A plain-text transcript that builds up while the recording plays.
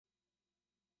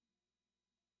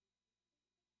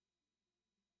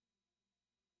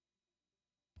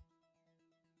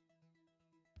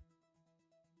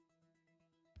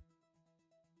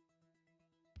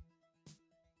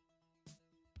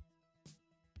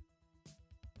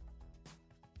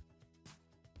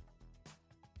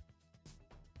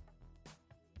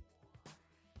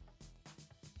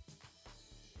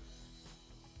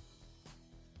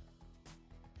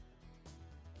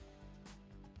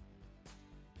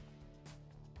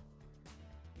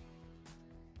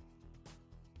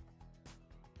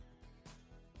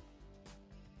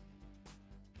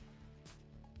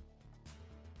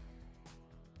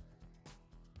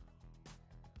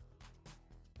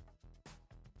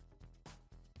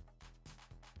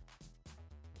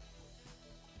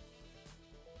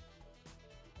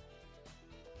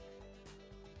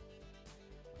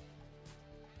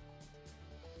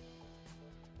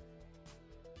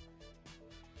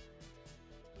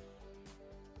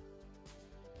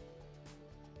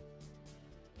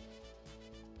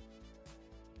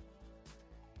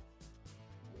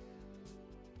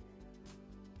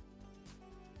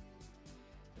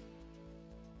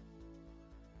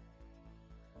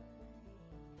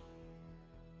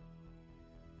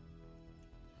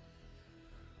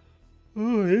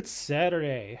Ooh, it's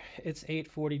Saturday. It's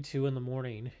 8:42 in the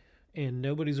morning and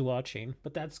nobody's watching,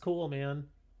 but that's cool, man,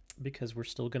 because we're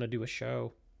still going to do a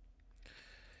show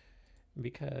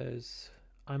because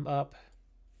I'm up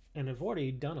and I've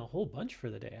already done a whole bunch for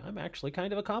the day. I'm actually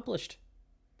kind of accomplished.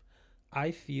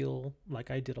 I feel like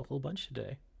I did a whole bunch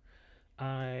today.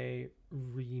 I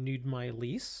renewed my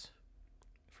lease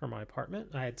for my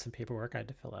apartment. I had some paperwork I had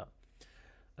to fill out.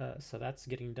 So that's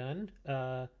getting done.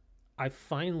 I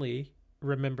finally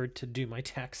remembered to do my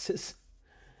taxes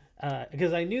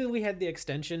because I knew we had the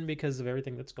extension because of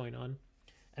everything that's going on.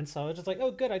 And so I was just like,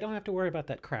 oh, good. I don't have to worry about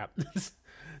that crap.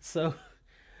 So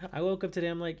I woke up today.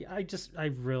 I'm like, I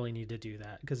really need to do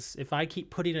that because if I keep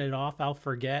putting it off, I'll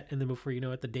forget. And then before you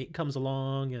know it, the date comes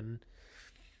along and,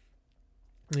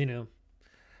 you know,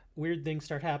 weird things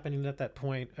start happening at that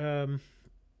point. So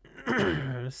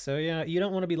yeah, you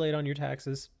don't want to be late on your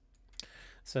taxes.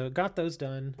 So got those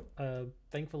done.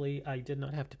 Thankfully, I did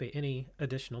not have to pay any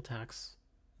additional tax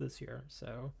this year,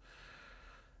 so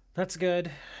that's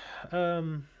good.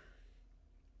 Um,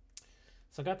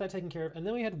 so got that taken care of, and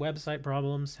then we had website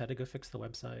problems. Had to go fix the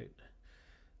website.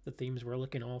 The themes were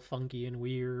looking all funky and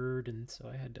weird, and so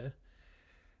I had to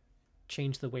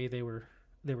change the way they were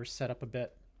set up a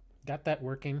bit. Got that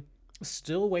working.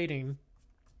 Still waiting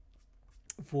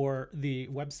for the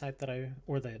website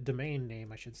or the domain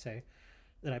name, I should say,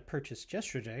 that I purchased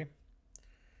yesterday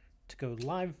to go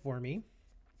live for me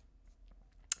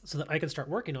so that I can start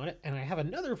working on it. And I have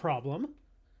another problem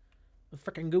with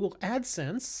freaking Google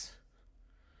AdSense.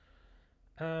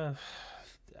 I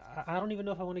don't even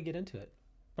know if I want to get into it,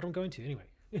 but I'm going to anyway.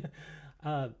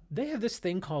 They have this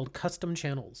thing called custom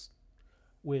channels,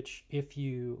 which if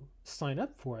you sign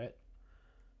up for it,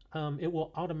 it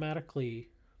will automatically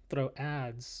throw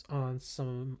ads on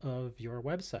some of your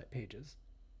website pages.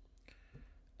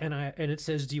 And it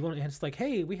says, do you want? And it's like,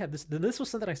 hey, we had this. This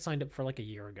was something I signed up for like a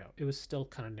year ago. It was still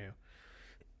kind of new.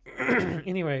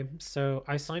 Anyway, so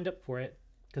I signed up for it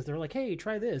because they were like, hey,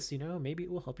 try this. Maybe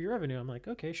it will help your revenue. I'm like,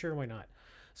 okay, sure, why not?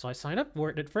 So I signed up for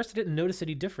it. And at first, I didn't notice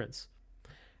any difference,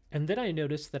 and then I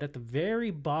noticed that at the very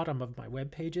bottom of my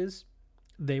web pages,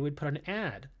 they would put an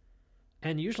ad.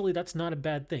 And usually that's not a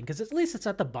bad thing because at least it's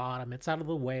at the bottom. It's out of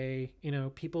the way.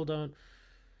 People don't.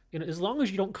 As long as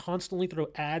you don't constantly throw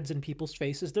ads in people's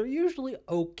faces, they're usually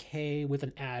okay with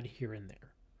an ad here and there.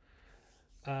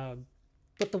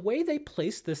 But the way they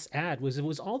placed this ad was it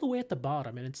was all the way at the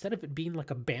bottom, and instead of it being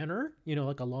like a banner,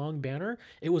 like a long banner,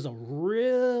 it was a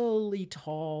really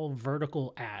tall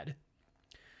vertical ad.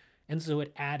 And so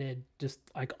it added just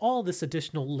like all this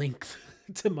additional length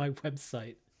to my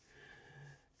website.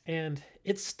 And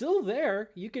it's still there.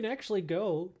 You can actually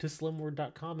go to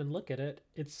slimword.com and look at it.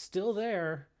 It's still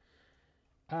there.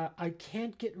 I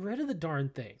can't get rid of the darn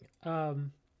thing.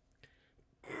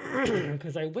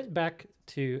 Because I went back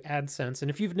to AdSense,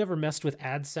 and if you've never messed with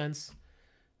AdSense,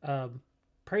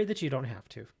 pray that you don't have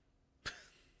to.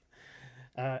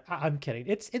 I'm kidding.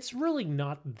 It's really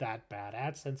not that bad.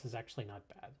 AdSense is actually not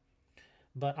bad.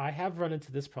 But I have run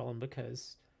into this problem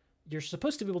because you're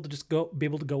supposed to be able to just be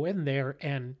able to go in there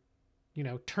and,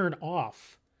 turn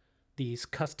off these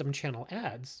custom channel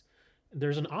ads.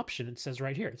 There's an option. It says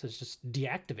right here. It says just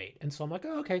deactivate. And so I'm like,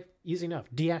 oh, okay, easy enough.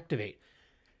 Deactivate.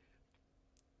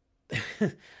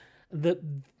 the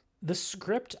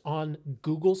script on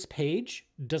Google's page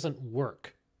doesn't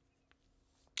work.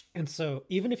 And so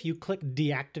even if you click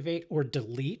deactivate or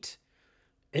delete,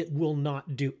 it will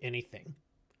not do anything.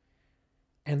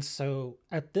 And so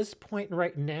at this point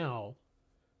right now,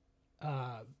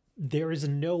 there is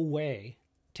no way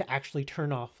to actually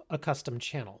turn off a custom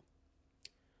channel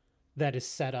that is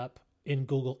set up in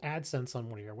Google AdSense on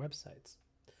one of your websites.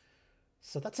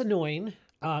 So that's annoying.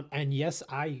 And yes,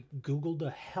 I Googled the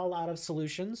hell out of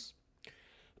solutions.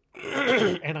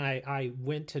 And I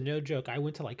went to, no joke, I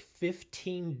went to like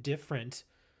 15 different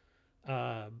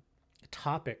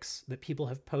topics that people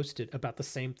have posted about the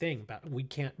same thing, about we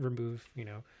can't remove,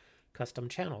 custom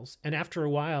channels. And after a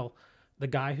while, the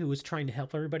guy who was trying to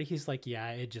help everybody, he's like,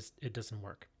 yeah, it doesn't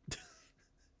work.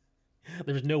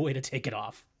 There's no way to take it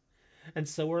off. And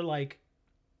so we're like,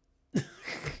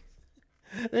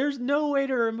 there's no way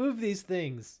to remove these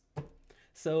things.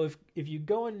 So if you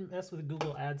go and mess with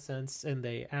Google AdSense and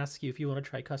they ask you if you want to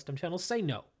try custom channels, say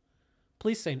no.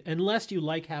 Please say no. Unless you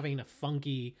like having a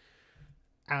funky,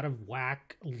 out of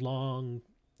whack, long,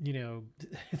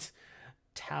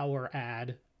 tower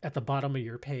ad at the bottom of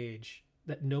your page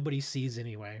that nobody sees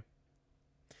anyway.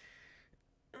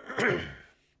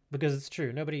 Because it's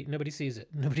true. Nobody sees it.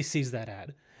 Nobody sees that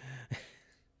ad.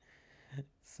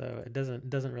 So it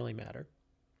doesn't really matter.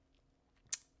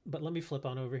 But let me flip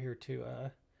on over here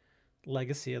to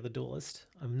Legacy of the Duelist.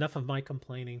 Enough of my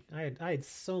complaining. I had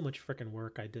so much freaking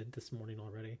work I did this morning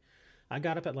already. I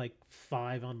got up at like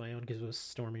 5 on my own because it was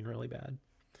storming really bad.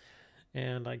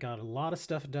 And I got a lot of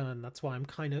stuff done. That's why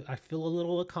I feel a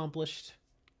little accomplished.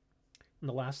 In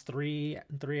the last three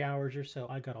hours or so,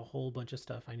 I got a whole bunch of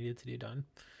stuff I needed to do done.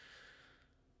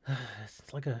 It's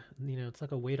like it's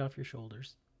like a weight off your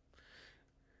shoulders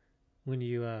when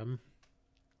you have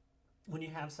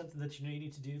something that you know you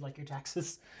need to do, like your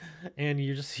taxes, and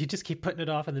you just keep putting it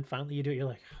off, and then finally you do it. You're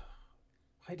like,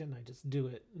 why didn't I just do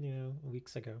it?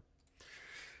 Weeks ago.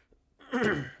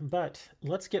 But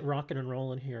let's get rocking and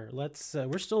rolling here.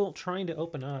 We're still trying to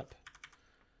open up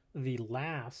the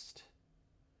last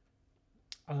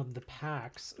of the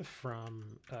packs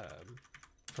from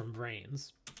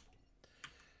Brains,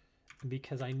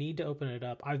 because I need to open it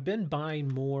up. I've been buying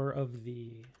more of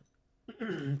the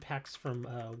packs from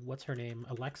what's her name,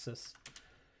 Alexis,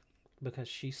 because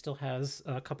she still has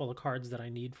a couple of cards that I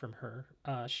need from her.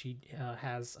 She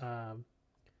has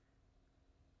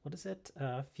what is it?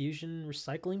 Fusion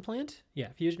Recycling Plant? Yeah,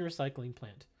 Fusion Recycling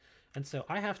Plant. And so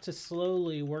I have to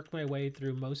slowly work my way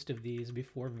through most of these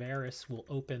before Varys will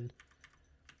open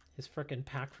his frickin'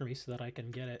 pack for me so that I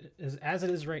can get it. As it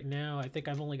is right now, I think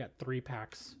I've only got 3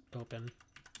 packs open.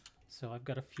 So I've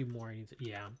got a few more I need to,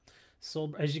 yeah.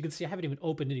 As you can see, I haven't even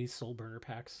opened any Soul Burner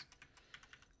packs.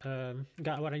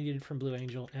 Got what I needed from Blue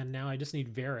Angel, and now I just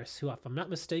need Varys, who, if I'm not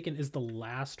mistaken, is the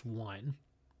last one.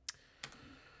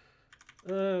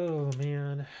 Oh,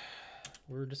 man.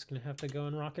 We're just going to have to go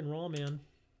and rock and roll, man.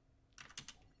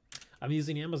 I'm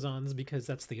using Amazons because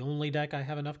that's the only deck I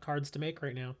have enough cards to make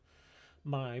right now.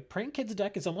 My Prank Kids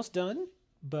deck is almost done,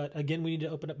 but again, we need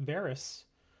to open up Varys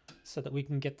so that we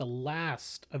can get the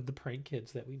last of the Prank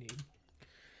Kids that we need.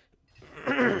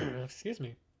 Excuse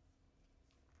me.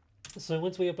 So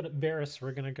once we open up Varys,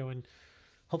 we're going to go and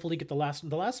hopefully get the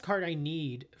last card I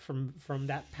need from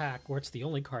that pack, or it's the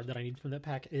only card that I need from that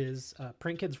pack, is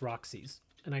Prank Kids Roxy's,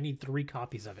 and I need 3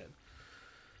 copies of it.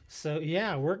 So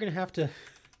yeah, we're going to have to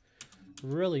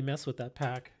really mess with that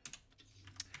pack.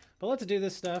 But let's do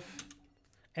this stuff.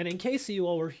 And in case you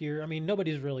all were here, I mean,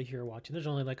 nobody's really here watching. There's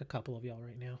only like a couple of y'all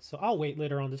right now. So I'll wait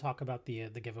later on to talk about the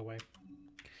giveaway.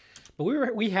 But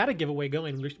we had a giveaway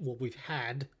going. Well, we've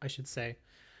had, I should say,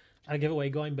 a giveaway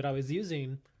going, but I was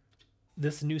using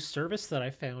this new service that I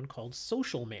found called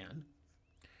Social Man.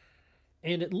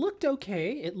 And it looked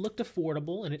okay. It looked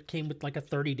affordable, and it came with like a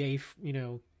 30-day,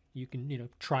 you can,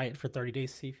 try it for 30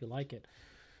 days, see if you like it.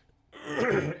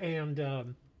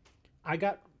 And I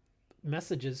got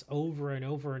messages over and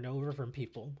over and over from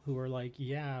people who are like,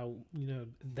 yeah,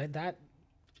 that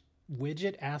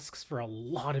widget asks for a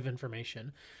lot of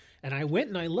information. And I went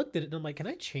and I looked at it and I'm like, can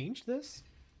I change this?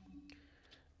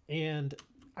 And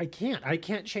I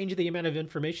can't change the amount of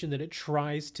information that it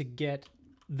tries to get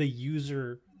the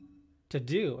user to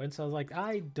do. And so I was like,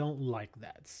 I don't like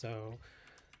that. So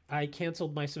I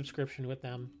canceled my subscription with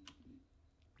them.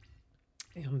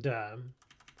 And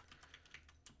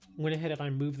went ahead and I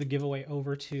moved the giveaway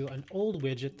over to an old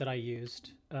widget that I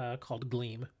used called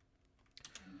Gleam.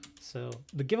 So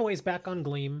the giveaway is back on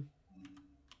Gleam,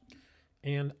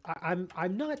 and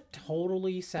I'm not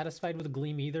totally satisfied with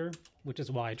Gleam either, which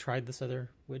is why I tried this other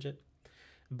widget.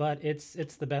 But it's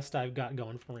the best I've got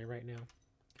going for me right now,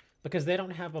 because they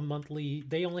don't have a monthly.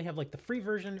 They only have like the free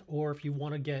version, or if you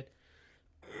want to get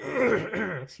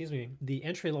excuse me, the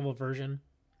entry level version.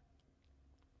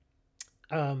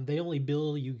 They only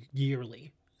bill you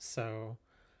yearly. So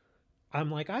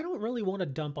I'm like, I don't really want to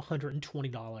dump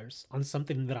 $120 on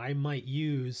something that I might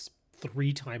use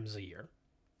 3 times a year.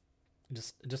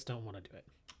 Just don't want to do it.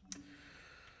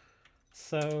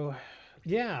 So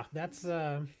yeah, that's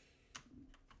what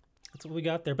we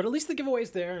got there. But at least the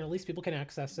giveaway's there, and at least people can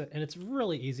access it, and it's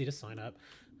really easy to sign up.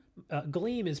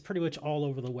 Gleam is pretty much all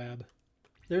over the web.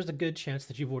 There's a good chance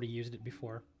that you've already used it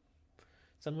before.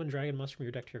 Sunwind Dragon must from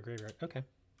your deck to your graveyard. Okay.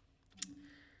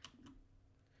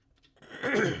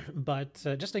 But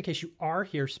just in case you are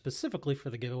here specifically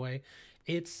for the giveaway,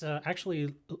 it's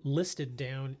actually listed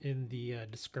down in the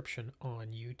description on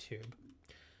YouTube.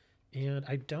 And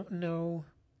I don't know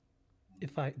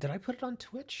if did I put it on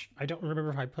Twitch? I don't remember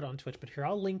if I put it on Twitch, but here,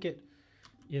 I'll link it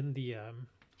in the,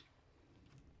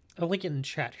 I'll link it in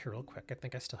chat here real quick. I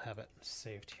think I still have it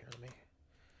saved here. Let me,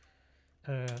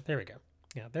 there we go.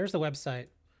 Yeah, there's the website.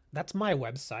 That's my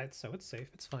website, so it's safe.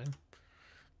 It's fine.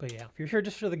 But yeah, if you're here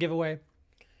just for the giveaway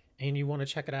and you want to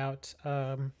check it out,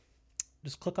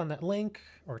 just click on that link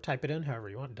or type it in however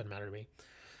you want. It doesn't matter to me.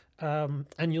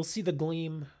 And you'll see the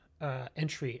Gleam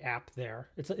entry app there.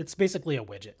 It's basically a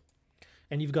widget,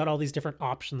 and you've got all these different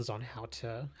options on how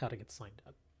to get signed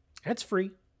up. It's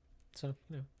free. So,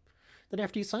 you know. Then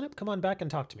after you sign up, come on back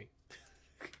and talk to me.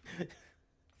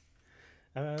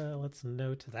 Let's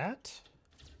note that.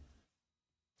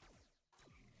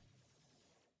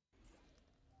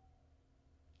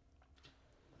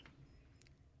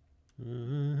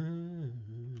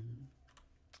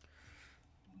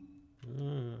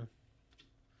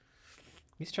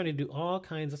 He's trying to do all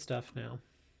kinds of stuff now.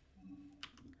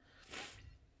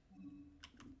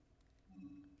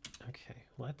 Okay,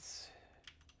 let's...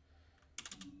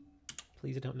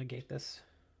 Please don't negate this.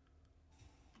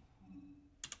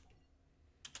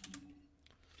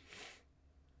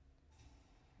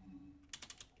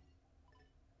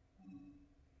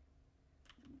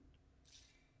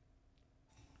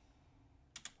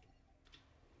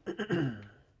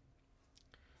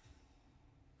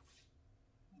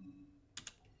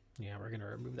 Yeah, we're gonna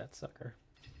remove that sucker.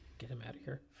 Get him out of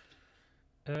here.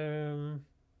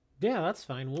 Yeah, that's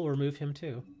fine. We'll remove him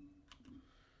too.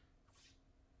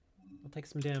 I'll take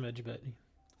some damage, but...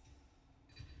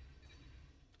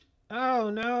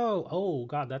 Oh, no! Oh,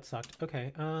 God, that sucked.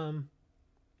 Okay,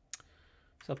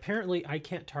 So apparently I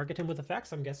can't target him with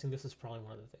effects. I'm guessing this is probably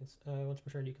one of the things. Once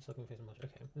per turn, you can suck him face and much.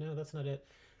 Okay, no, that's not it.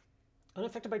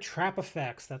 Unaffected by trap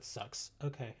effects. That sucks.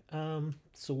 Okay,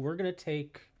 so we're gonna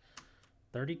take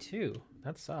 32.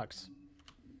 That sucks.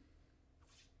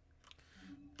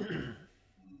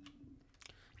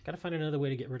 Gotta find another way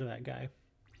to get rid of that guy.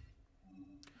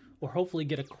 Or hopefully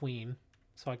get a queen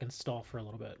so I can stall for a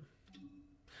little bit.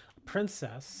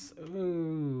 Princess.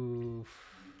 Ooh.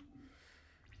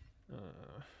 The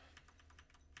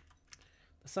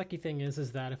sucky thing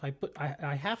is that if I put...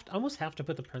 I almost have to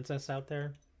put the princess out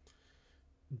there.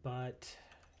 But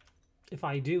if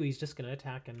I do, he's just going to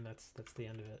attack and that's the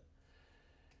end of it.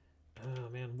 Oh,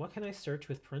 man. What can I search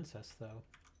with princess, though?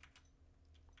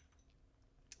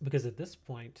 Because at this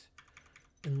point,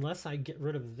 unless I get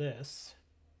rid of this,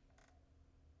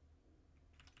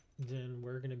 then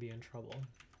we're going to be in trouble.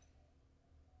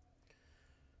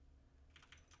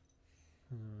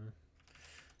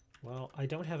 Well, I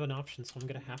don't have an option, so I'm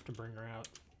going to have to bring her out.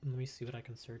 Let me see what I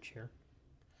can search here.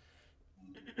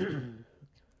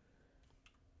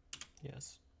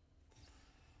 Yes.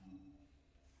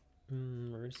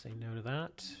 We're going to say no to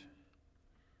that.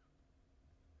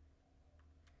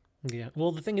 Yeah,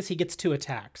 well, the thing is he gets 2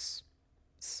 attacks.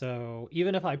 So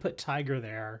even if I put Tiger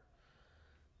there,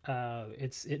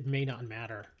 it may not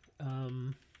matter.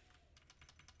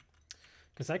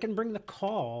 Because I can bring the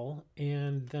call,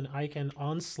 and then I can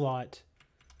onslaught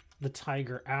the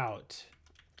Tiger out,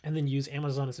 and then use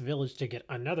Amazoness Village to get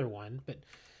another one. But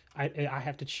I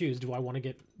have to choose. Do I want to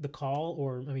get the call,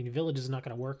 or... I mean, Village is not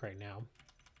going to work right now.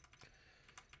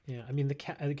 Yeah, I mean, the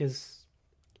cat... Because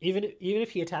even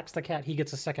if he attacks the cat, he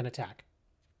gets a second attack.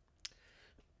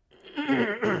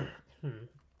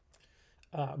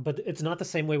 But it's not the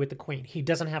same way with the queen. He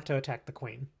doesn't have to attack the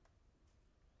queen.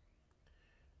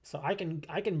 So I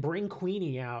can bring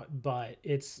Queenie out, but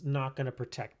it's not going to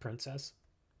protect Princess.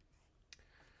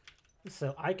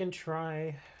 So I can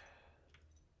try...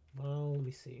 Well, let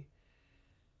me see.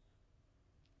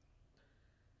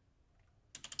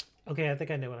 Okay, I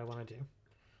think I know what I want to do.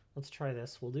 Let's try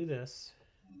this. We'll do this.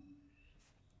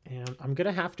 And I'm going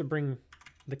to have to bring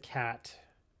the cat.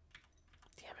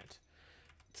 Damn it.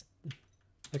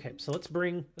 Okay, so let's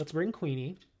bring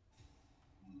Queenie.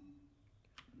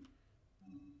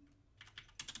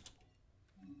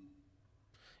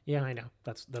 Yeah, I know.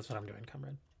 That's what I'm doing,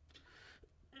 comrade.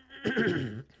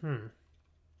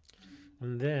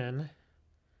 And then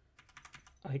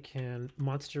I can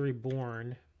Monster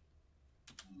Reborn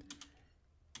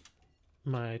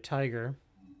my Tiger.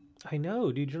 I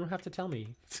know, dude. You don't have to tell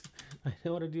me. I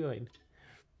know what I'm doing.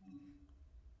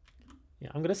 Yeah,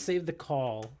 I'm gonna save the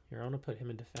call. Here, I want to put him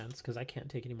in defense because I can't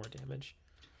take any more damage.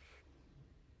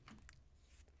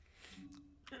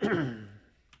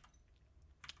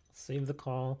 Save the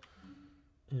call,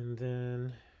 and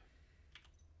then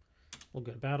we'll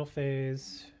go to battle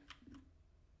phase.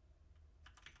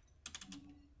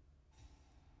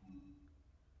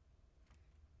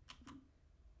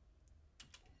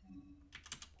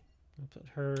 I'll put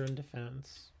her in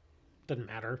defense. Doesn't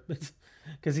matter,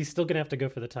 because he's still gonna have to go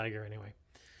for the Tiger anyway.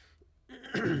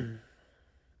 Let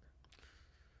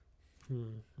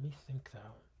me think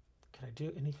though. Can I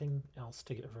do anything else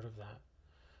to get rid of that?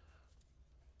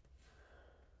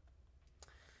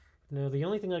 No, the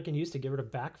only thing I can use to get rid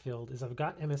of backfield is I've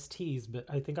got MSTs, but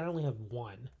I think I only have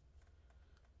 1.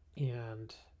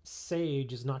 And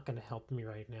Sage is not going to help me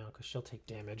right now because she'll take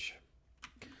damage.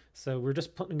 So we're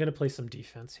just going to play some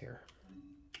defense here.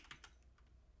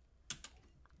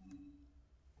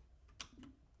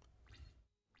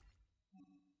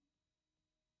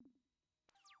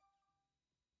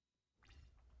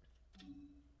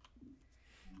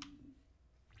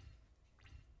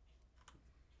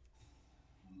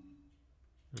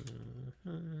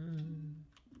 Mm-hmm.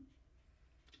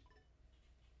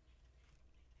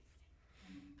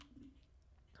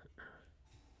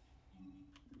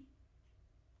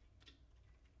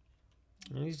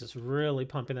 And he's just really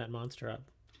pumping that monster up.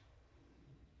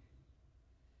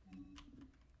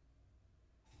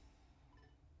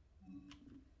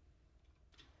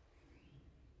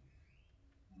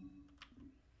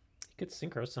 He could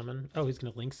synchro summon. Oh, he's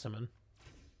gonna link summon.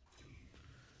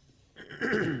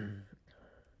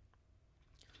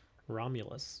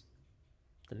 Romulus.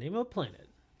 The name of a planet.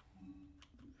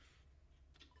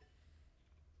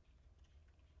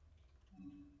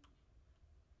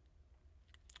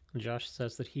 Josh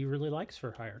says that he really likes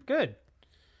For Hire. Good.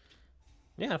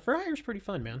 Yeah, For Hire's pretty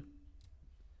fun, man.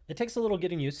 It takes a little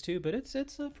getting used to, but it's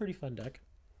a pretty fun deck.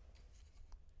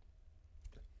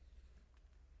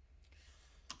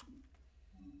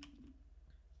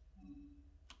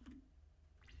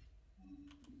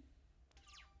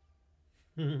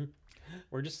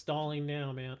 We're just stalling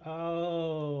now, man.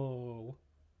 Oh,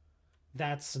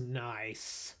 that's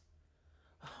nice.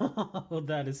 Oh,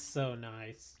 that is so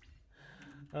nice.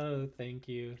 Oh, thank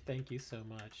you so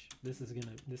much. This is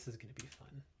gonna be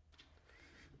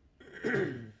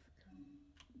fun.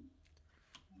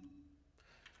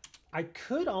 I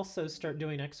could also start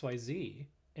doing XYZ,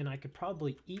 and I could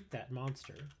probably eat that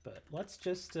monster. But let's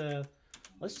just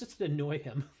annoy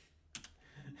him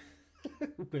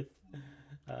with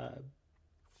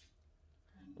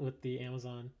the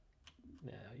Amazon.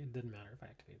 Yeah, it didn't matter if I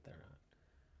activate that or not.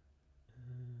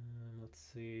 Let's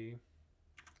see.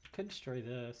 Could destroy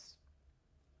this.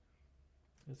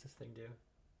 What's this thing do?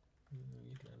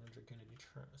 You can enter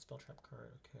a spell trap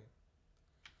card. Okay.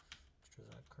 Destroy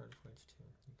that card points too.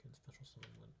 You can special summon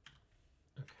one.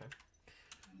 Okay.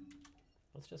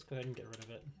 Let's just go ahead and get rid of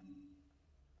it.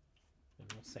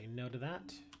 And we'll say no to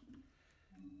that.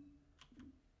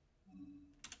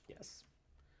 Yes.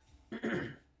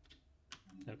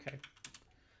 Okay.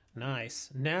 Nice.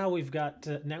 Now we've got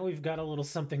a little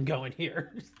something going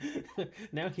here.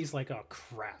 Now he's like, oh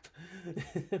crap,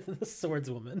 the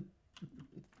swordswoman.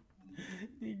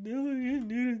 You know you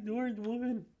need a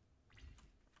swordswoman.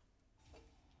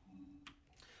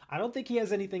 I don't think he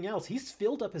has anything else. He's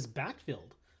filled up his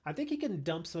backfield. I think he can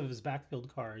dump some of his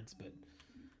backfield cards, but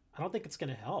I don't think it's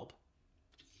gonna help.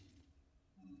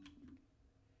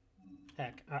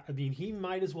 Heck, I mean, he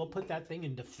might as well put that thing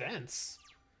in defense.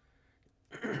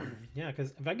 Yeah,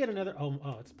 because if I get another...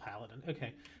 Oh, it's Paladin.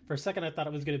 Okay. For a second, I thought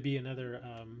it was going to be another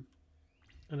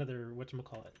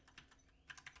whatchamacallit?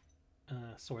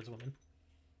 Swordswoman.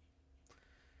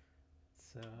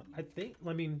 So, I think...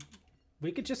 I mean,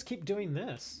 we could just keep doing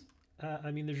this.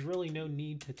 I mean, there's really no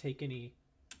need to take any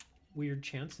weird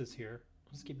chances here.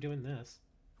 Let's keep doing this.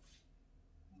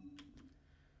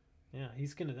 Yeah,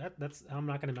 he's going to... That's... I'm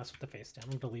not going to mess with the face down.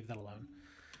 I'm going to leave that alone.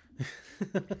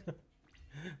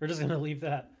 We're just going to leave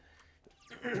that.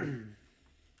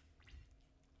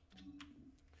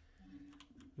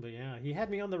 But yeah, he had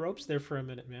me on the ropes there for a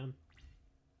minute, man.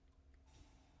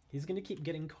 He's gonna keep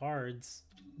getting cards,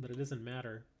 but it doesn't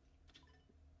matter.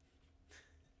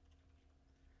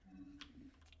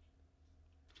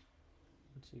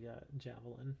 What you got?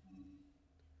 Javelin.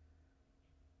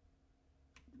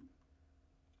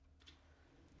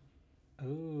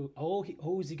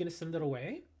 Oh, is he gonna send it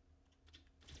away?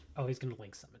 Oh, he's gonna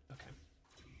link summon. Okay.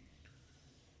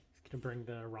 He's gonna bring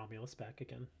the Romulus back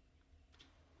again.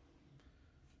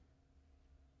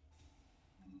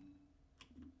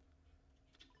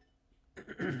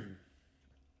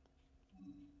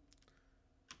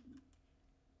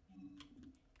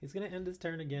 He's gonna end his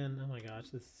turn again. Oh my gosh,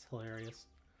 this is hilarious.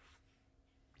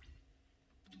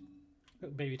 Oh,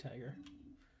 baby tiger.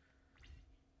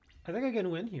 I think I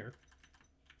can win here.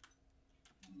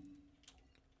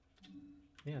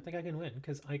 Yeah, I think I can win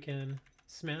because I can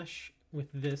smash with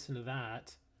this into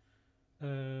that.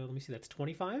 Let me see, that's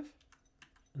 25?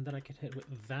 And then I can hit with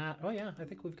that. Oh yeah, I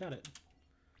think we've got it.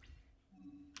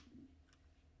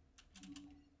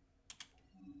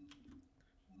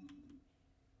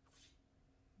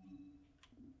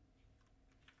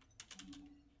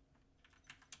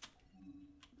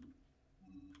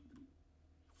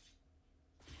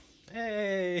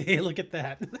 Hey, look at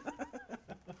that.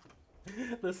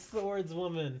 The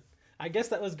swordswoman. I guess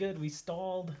that was good. We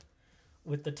stalled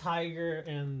with the tiger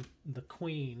and the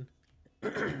queen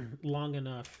long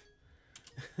enough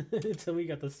until we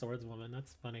got the swordswoman.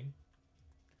 That's funny.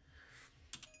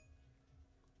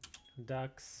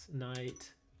 Ducks,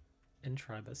 knight, and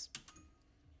tribus.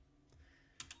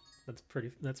 That's pretty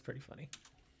funny.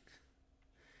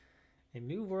 A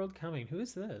new world coming. Who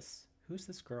is this? Who's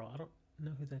this girl? I don't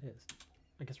know who that is.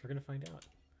 I guess we're gonna find out.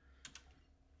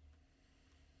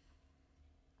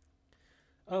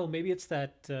 Oh, maybe it's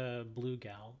that blue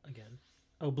gal again.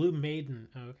 Oh, blue maiden.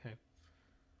 Oh, okay.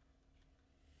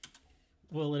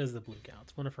 Well, it is the blue gal.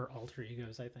 It's one of her alter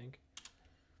egos, I think.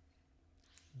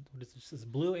 What is this? This is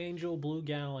blue angel, blue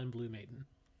gal, and blue maiden.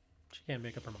 She can't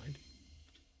make up her mind.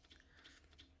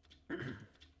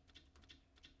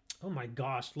 Oh my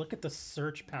gosh, look at the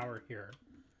search power here.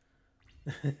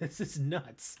 This is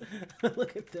nuts.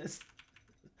 Look at this.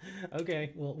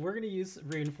 Okay, well, we're going to use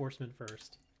reinforcement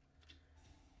first.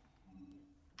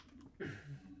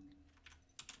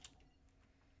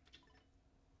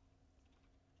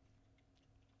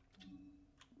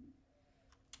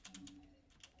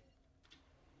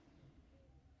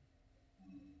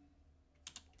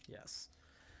 Yes.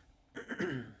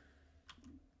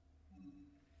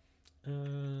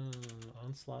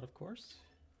 Onslaught, of course.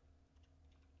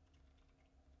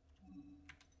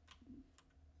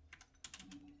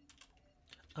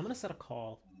 I'm going to set a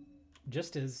call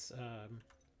just as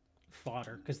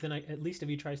fodder, because then at least if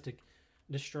he tries to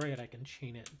destroy it, I can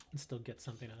chain it and still get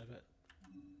something out of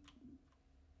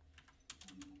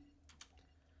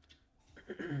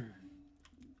it.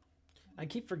 I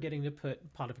keep forgetting to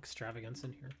put Pot of Extravagance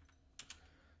in here.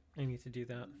 I need to do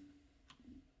that.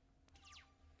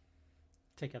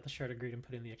 Take out the Shard of Greed and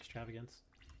put in the Extravagance.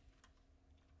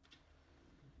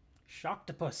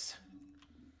 Shocktopus!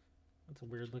 That's a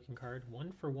weird looking card.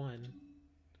 1 for 1.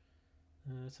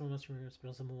 Someone must remember to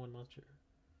spell summon one monster.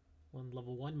 One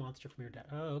level 1 monster from your deck.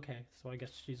 Oh, okay. So I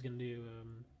guess she's going to do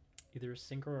either a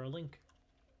Synchro or a Link.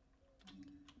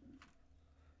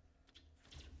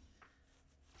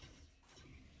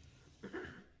 There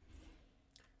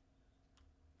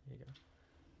you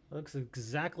go. Looks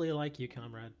exactly like you,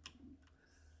 comrade.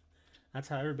 That's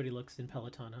how everybody looks in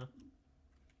Peloton, huh?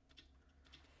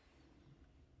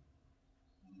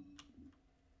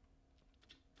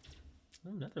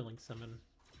 Oh, another Link summon.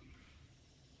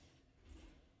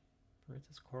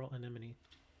 Princess Coral Anemone.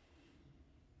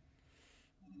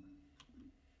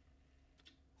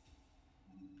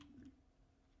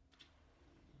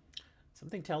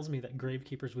 Something tells me that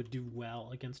Gravekeepers would do well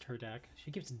against her deck. She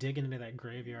keeps digging into that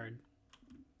graveyard.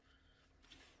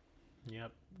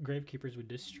 Yep, Gravekeepers would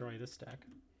destroy this deck.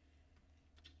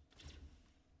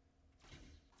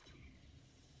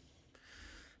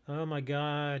 Oh my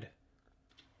god.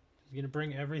 He's gonna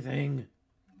bring everything.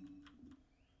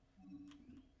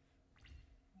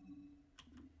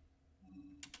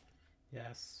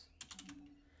 Yes.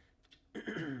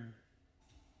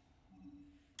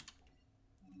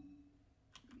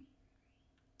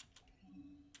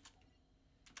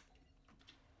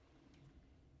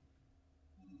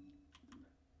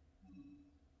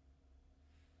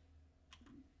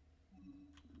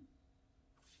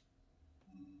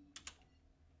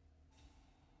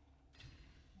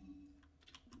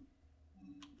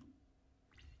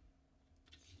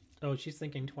 Oh, she's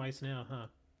thinking twice now, huh?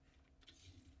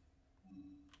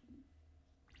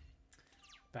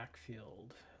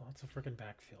 Backfield. Lots of freaking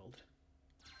backfield.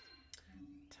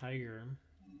 Tiger.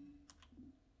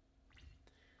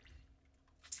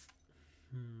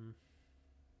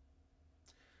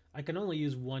 I can only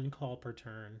use 1 call per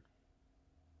turn.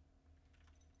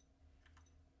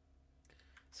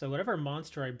 So whatever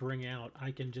monster I bring out, I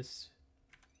can just...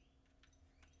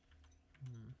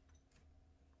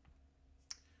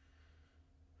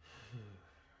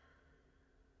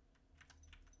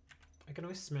 I can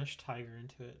always smash Tiger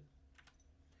into it.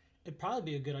 It'd probably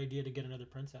be a good idea to get another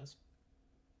princess.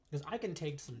 Because I can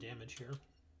take some damage here.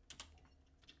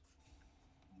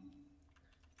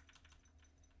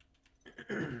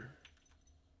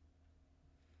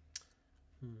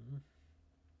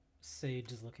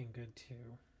 Sage is looking good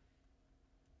too.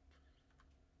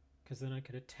 Because then I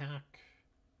could attack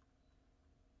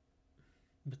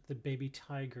with the baby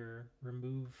tiger,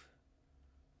 remove...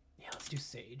 Yeah, let's do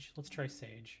Sage. Let's try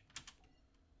Sage.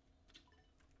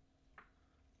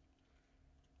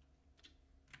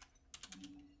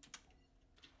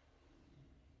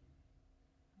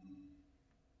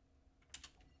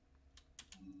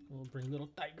 We'll bring little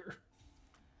tiger.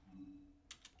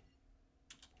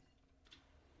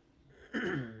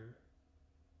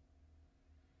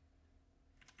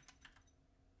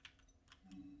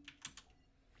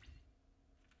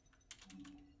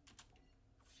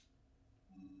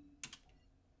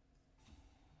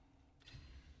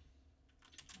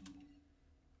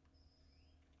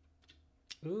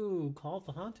 Ooh, Call of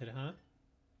the Haunted, huh?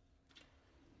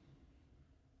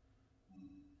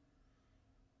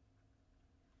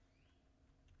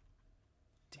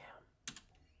 Damn.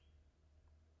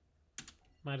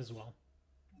 Might as well.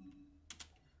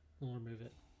 We'll remove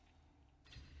it.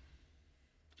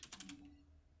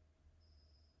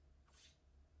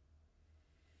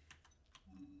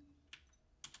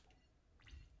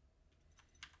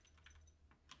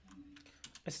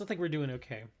 still think we're doing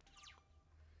okay.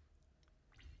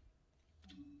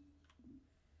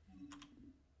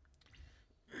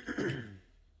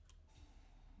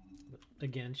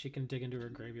 Again, she can dig into her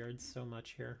graveyard so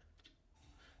much here.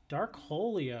 Dark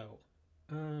Holio.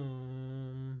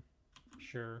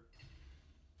 Sure.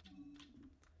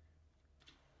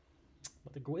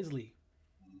 But the Grizzly.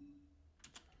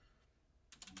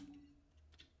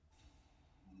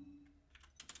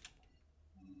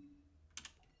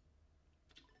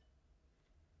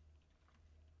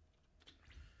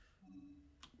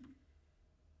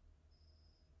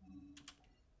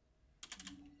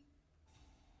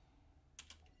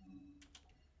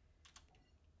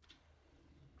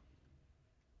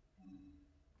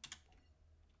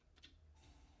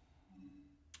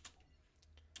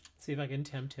 See if I can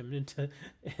tempt him into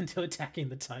attacking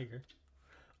the tiger.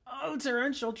 Oh,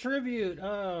 torrential tribute.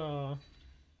 Oh.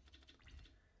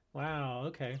 Wow,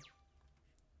 okay.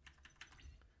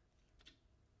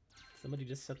 Somebody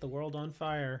just set the world on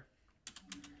fire.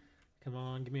 Come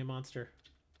on, give me a monster.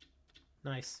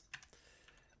 Nice.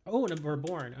 Oh, and we're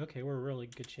born. Okay, we're in really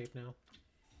good shape now.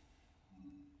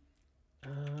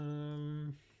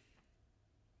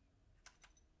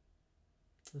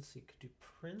 Let's see, could do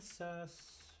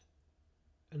princess,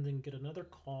 and then get another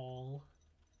call,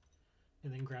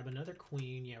 and then grab another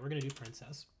queen. Yeah, we're gonna do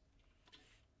princess.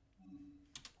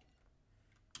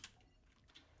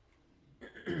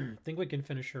 I think we can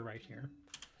finish her right here.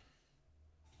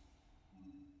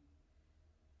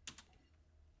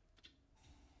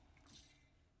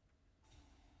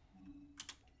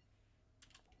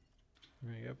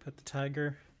 There you go, put the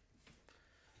tiger.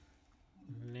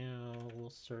 Now we'll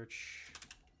search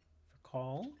for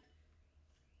call.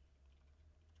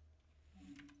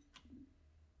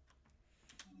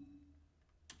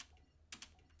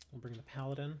 We'll bring the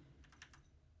paladin.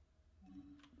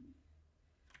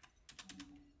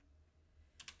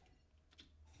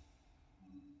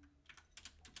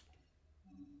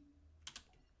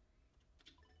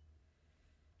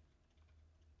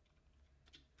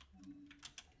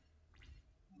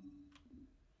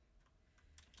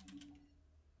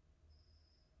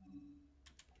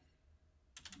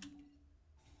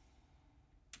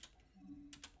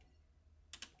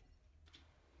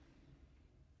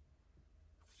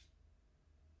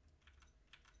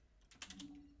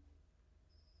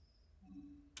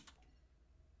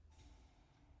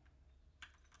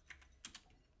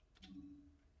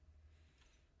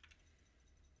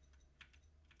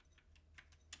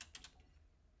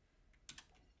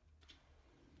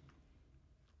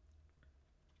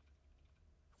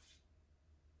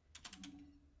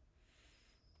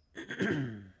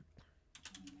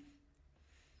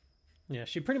 Yeah,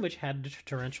 she pretty much had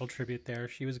torrential tribute there.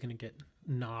 She was going to get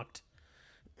knocked.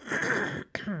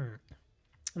 And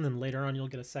then later on, you'll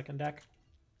get a second deck.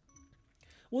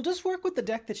 Well, just work with the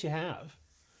deck that you have.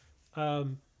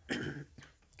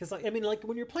 Because, like, I mean, like,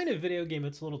 when you're playing a video game,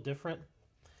 it's a little different.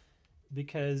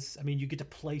 Because, I mean, you get to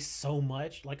play so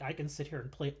much. Like, I can sit here and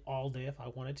play all day if I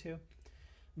wanted to.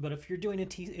 But if you're doing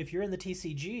if you're in the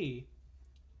TCG,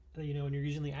 you know, and you're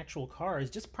using the actual cards,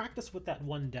 just practice with that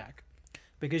one deck.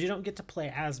 Because you don't get to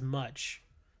play as much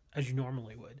as you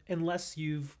normally would. Unless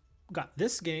you've got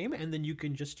this game, and then you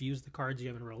can just use the cards you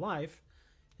have in real life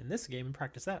in this game and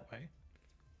practice that way.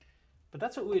 But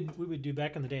that's what we would do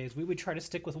back in the days. We would try to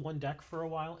stick with one deck for a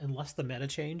while, unless the meta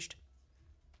changed.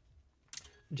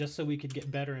 Just so we could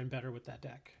get better and better with that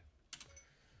deck.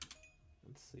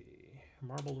 Let's see.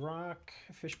 Marbled Rock,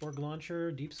 Fishborg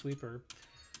Launcher, Deep Sweeper.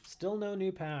 Still no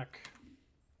new pack.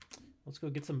 Let's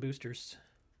go get some boosters.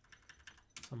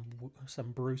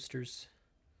 Some Brewsters.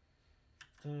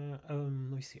 Let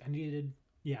me see. I needed...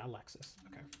 Yeah, Alexis.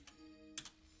 Okay.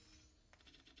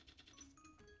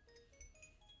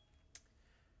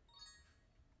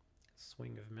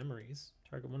 Swing of Memories.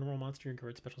 Target one roll monster and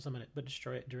card special summon it, but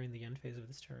destroy it during the end phase of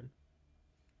this turn.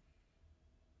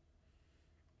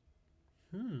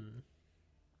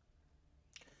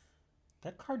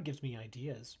 That card gives me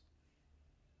ideas.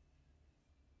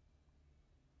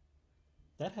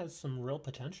 That has some real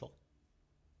potential.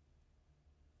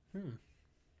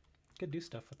 Could do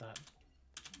stuff with that.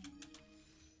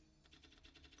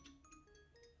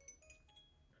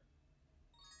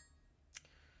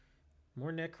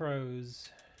 More Necros.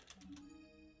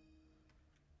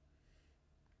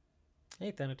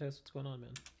 Hey Thanatos, what's going on, man?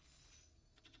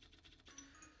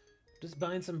 Just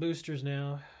buying some boosters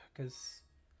now, because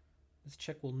this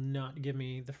chick will not give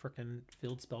me the frickin'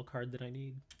 field spell card that I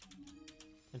need.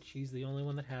 And she's the only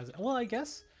one that has it. Well, I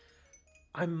guess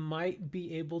I might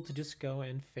be able to just go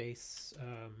and face...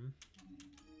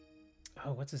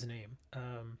 oh, what's his name?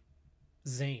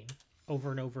 Zane. over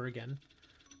and over again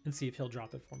and see if he'll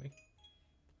drop it for me.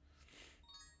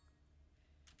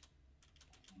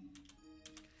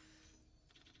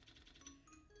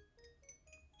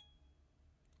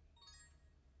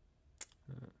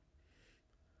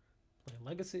 Play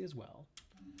Legacy as well.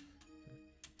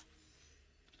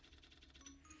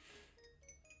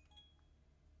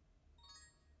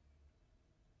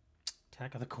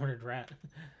 Attack of the Cornered Rat.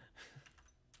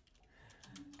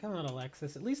 Come on,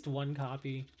 Alexis. At least one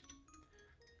copy.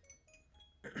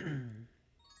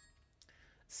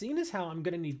 Seeing as how I'm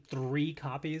going to need 3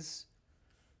 copies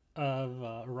of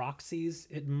Roxy's,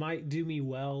 it might do me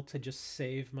well to just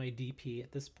save my DP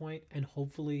at this point and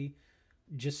hopefully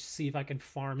just see if I can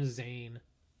farm Zane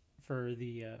for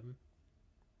the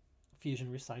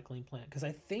fusion recycling plant. Because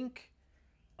I think...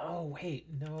 Oh, wait.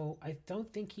 No, I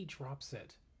don't think he drops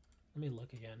it. Let me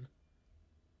look again.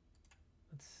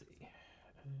 Let's see.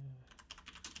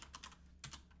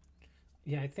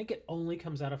 Yeah, I think it only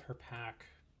comes out of her pack.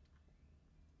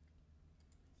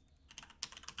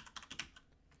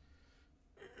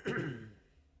 Damn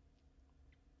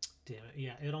it.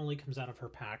 Yeah, it only comes out of her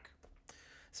pack.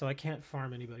 So I can't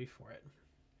farm anybody for it.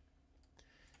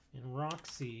 And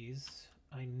Roxy's,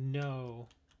 I know...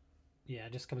 Yeah,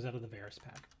 it just comes out of the Varus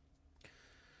pack.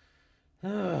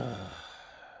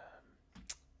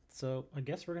 So I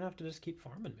guess we're gonna have to just keep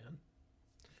farming, man.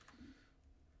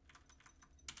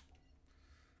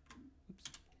 Oops.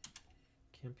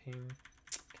 Campaign.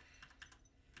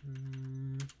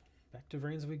 Back to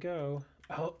Vrains we go.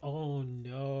 Oh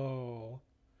no.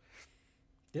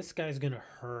 This guy's gonna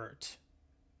hurt.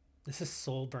 This is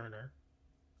Soul Burner.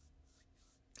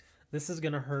 This is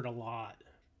gonna hurt a lot.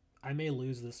 I may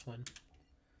lose this one.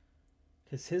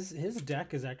 Because his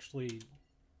deck is actually...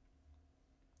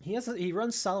 He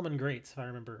runs Solomon Greats, if I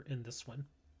remember, in this one.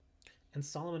 And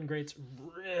Solomon Greats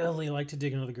really like to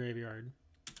dig into the graveyard.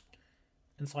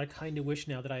 And so I kind of wish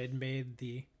now that I had made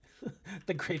the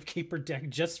the Gravekeeper deck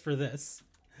just for this.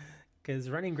 Because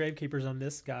running Gravekeepers on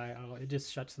this guy, oh, it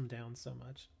just shuts them down so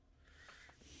much.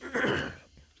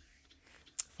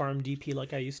 Farm DP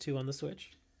like I used to on the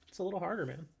Switch. It's a little harder,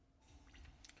 man.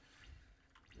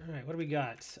 Alright, what do we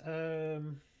got? Let's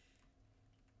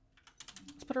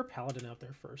put our Paladin out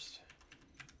there first.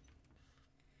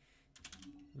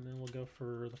 And then we'll go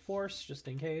for the Force, just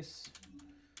in case.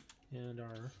 And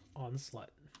our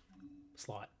Onslaught.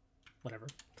 Slot. Whatever.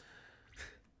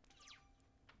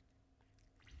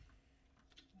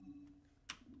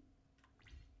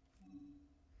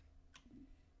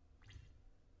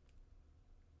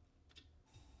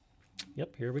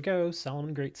 Yep, here we go.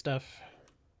 Solomon Great stuff.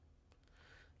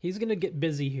 He's going to get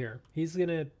busy here. He's going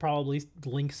to probably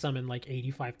link summon like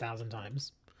 85,000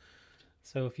 times.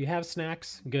 So if you have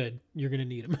snacks, good. You're going to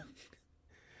need them.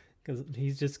 Because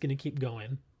he's just going to keep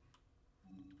going.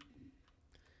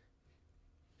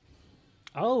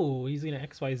 Oh, he's going to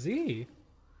XYZ.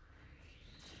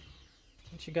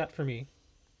 What you got for me?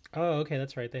 Oh, okay,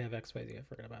 that's right. They have XYZ. I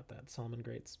forgot about that. Solomon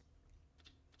Greats.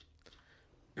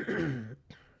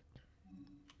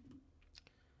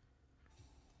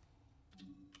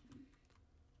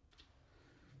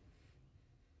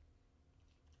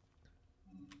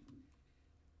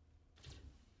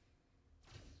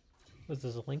 Was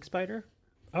this a Link Spider?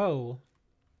 Oh,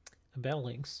 a Bell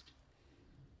Lynx.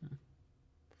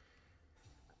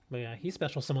 But yeah, he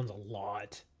special summons a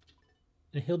lot.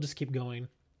 And he'll just keep going.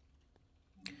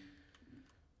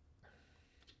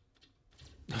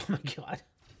 Oh my god.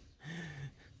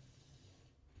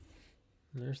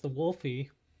 And there's the Wolfie.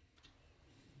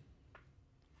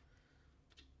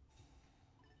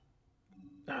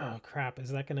 Oh crap, is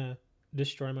that gonna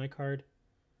destroy my card?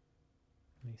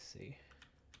 Let me see.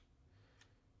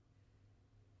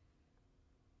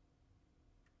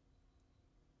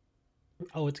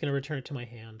 Oh, it's gonna return it to my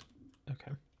hand.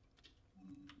 Okay.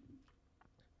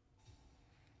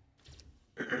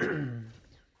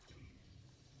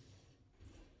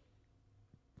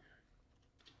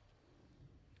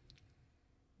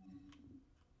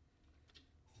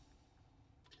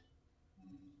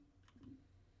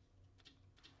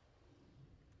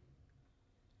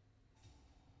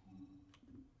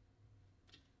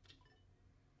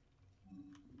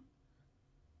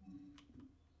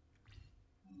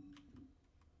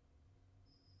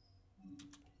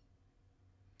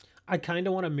 I kind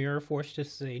of want a Mirror Force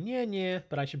just to say, yeah,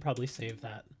 but I should probably save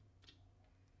that.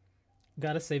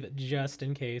 Gotta save it just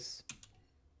in case.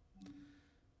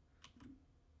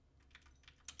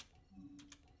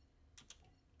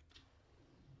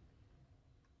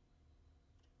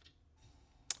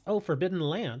 Oh, Forbidden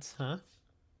Lance, huh?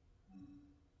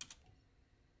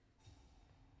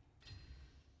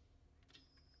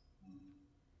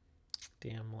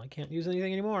 Well, I can't use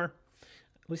anything anymore.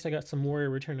 At least I got some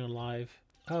warrior returning alive.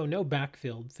 Oh, no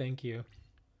backfield. Thank you.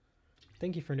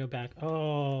 Thank you for no back.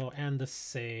 Oh, and the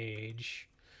sage.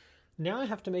 Now I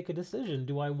have to make a decision.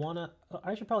 Do I want to...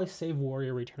 I should probably save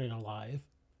warrior returning alive.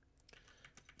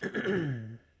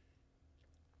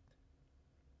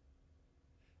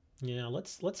 Yeah,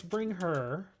 let's bring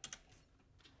her.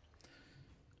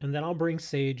 And then I'll bring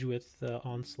sage with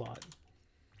onslaught.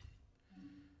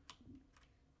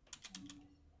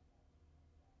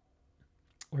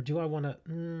 Or do I want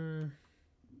to...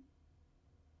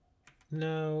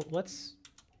 No, let's...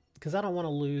 Because I don't want to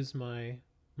lose my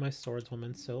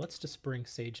swordswoman, so let's just bring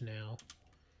sage now.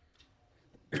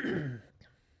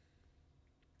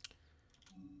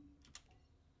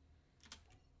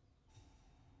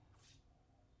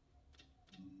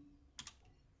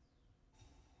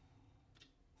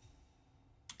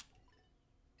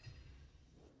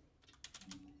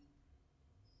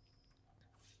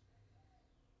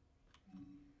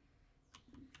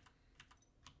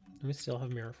 And we still have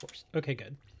Mirror Force. Okay,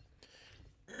 good.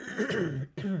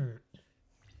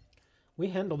 We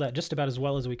handled that just about as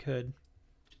well as we could.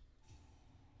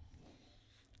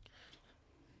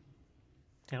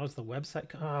 How's the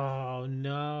website? Oh,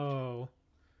 no.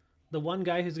 The one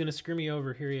guy who's going to screw me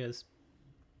over, here he is.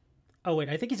 Oh, wait,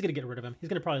 I think he's going to get rid of him. He's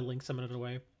going to probably link summon it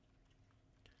away.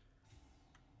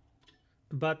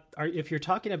 But if you're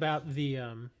talking about the...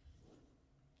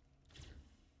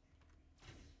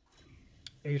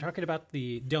 You're talking about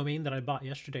the domain that I bought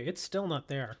yesterday. It's still not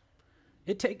there.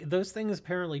 Those things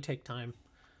apparently take time.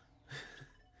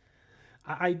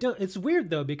 I don't. It's weird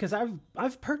though because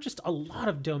I've purchased a lot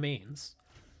of domains,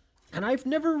 and I've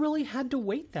never really had to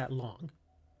wait that long.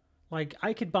 Like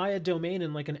I could buy a domain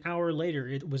and like an hour later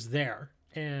it was there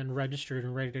and registered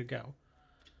and ready to go.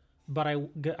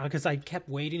 But because I kept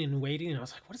waiting and waiting, and I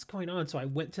was like, what is going on? So I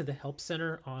went to the help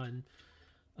center on.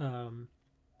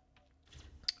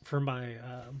 For my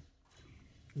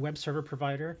web server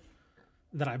provider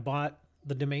that I bought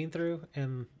the domain through,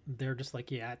 and they're just like,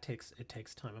 yeah, it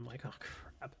takes time. I'm like, oh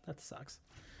crap, that sucks.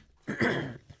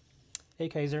 Hey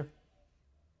Kaiser.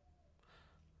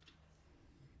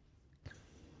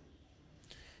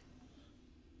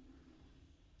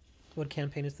 What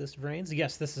campaign is this? Vrains?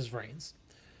 Yes, this is Vrains.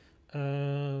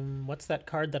 What's that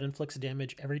card that inflicts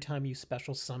damage every time you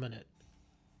special summon it?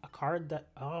 A card that...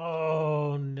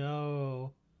 Oh,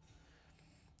 no.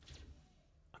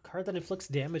 Card that inflicts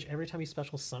damage every time you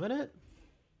special summon it?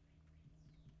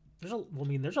 There's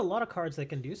a lot of cards that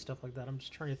can do stuff like that. I'm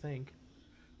just trying to think.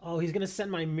 Oh, he's gonna send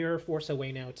my Mirror Force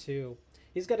away now too.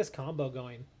 He's got his combo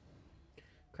going.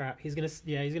 Crap. He's gonna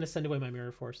send away my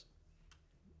Mirror Force.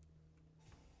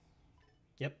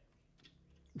 Yep.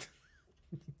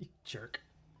 You jerk.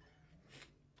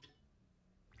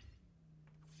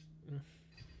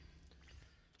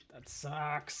 That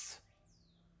sucks.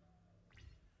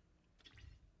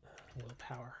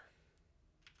 Willpower.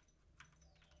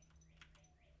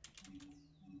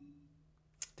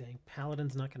 Dang,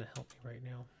 Paladin's not going to help me right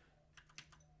now.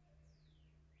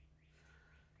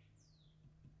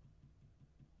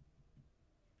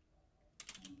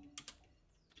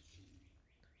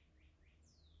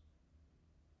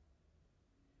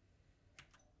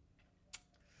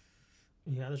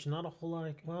 Yeah, there's not a whole lot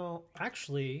of... Well,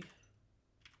 actually,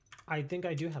 I think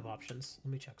I do have options.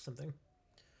 Let me check something.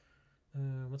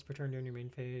 Once per turn during your main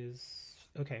phase.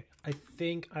 Okay, I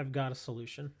think I've got a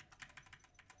solution.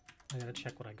 I gotta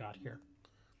check what I got here.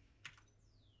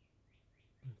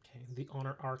 Okay, the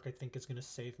Honor Arc I think is gonna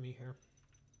save me here.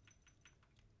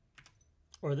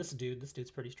 Or this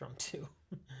dude's pretty strong too.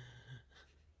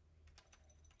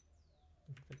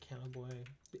 The Cowboy.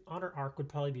 The Honor Arc would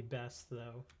probably be best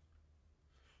though.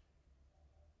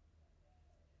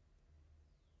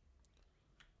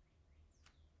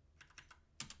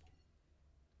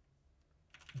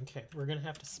 Okay, we're gonna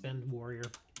have to spend Warrior.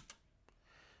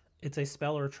 It's a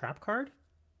spell or a trap card?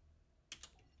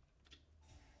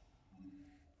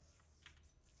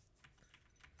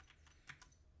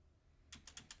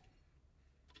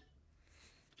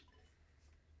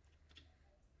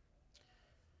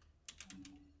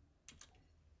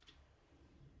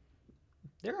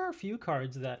 There are a few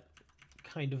cards that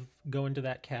kind of go into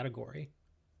that category.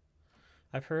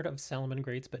 I've heard of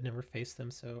Salamangreats but never faced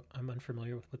them, so I'm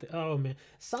unfamiliar with what they... Oh, man.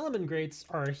 Salamangreats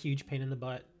are a huge pain in the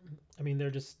butt. I mean, they're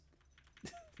just...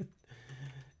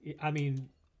 I mean,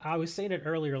 I was saying it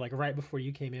earlier, like right before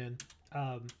you came in.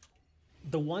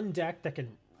 The one deck that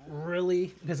can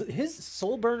really... Because his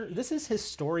Soulburner... This is his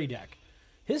story deck.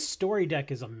 His story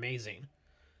deck is amazing.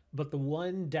 But the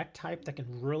one deck type that can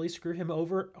really screw him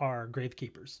over are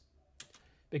Gravekeepers.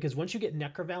 Because once you get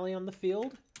Necro Valley on the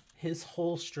field... his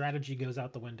whole strategy goes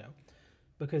out the window.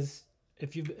 Because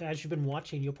as you've been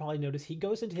watching, you'll probably notice he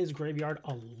goes into his graveyard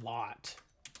a lot.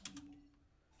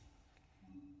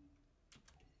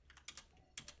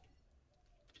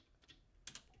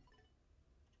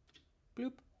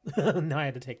 Bloop. Now I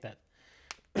had to take that.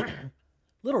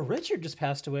 Little Richard just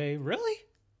passed away. Really?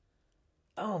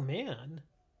 Oh, man.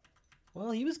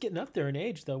 Well, he was getting up there in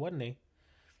age, though, wasn't he?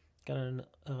 Got an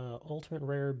ultimate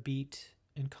rare beat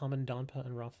in common Donpa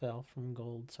and Raphael from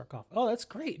Gold Sarkoph. Oh, that's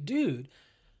great, dude.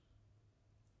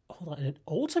 Hold on, an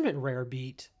ultimate rare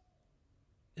beat.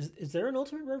 Is there an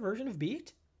ultimate rare version of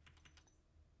beat?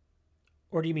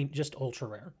 Or do you mean just ultra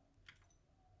rare?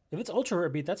 If it's ultra rare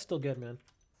beat, that's still good, man.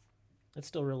 That's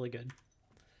still really good.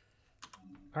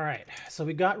 All right, so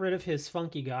we got rid of his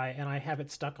funky guy, and I have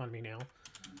it stuck on me now.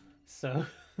 So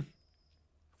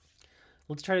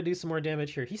let's try to do some more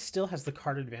damage here. He still has the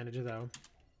card advantage, though.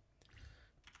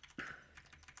 I've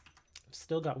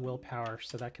still got willpower,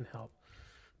 so that can help.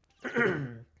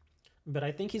 But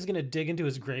I think he's going to dig into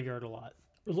his graveyard a lot.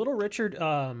 Little Richard,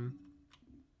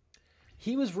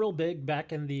 he was real big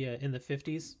back in the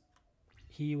 50s.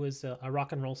 He was a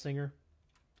rock and roll singer.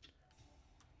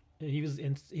 He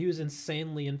was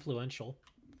insanely influential.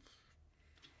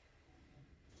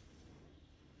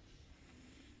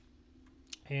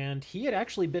 And he had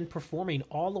actually been performing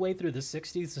all the way through the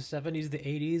 60s, the 70s, the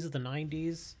 80s, the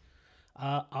 90s,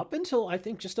 up until I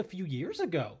think just a few years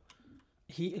ago.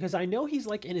 Because I know he's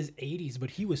like in his 80s, but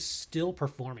he was still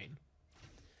performing.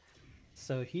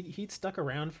 So he'd stuck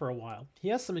around for a while. He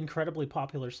has some incredibly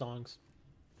popular songs.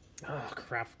 Oh,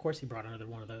 crap. Of course he brought another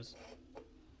one of those.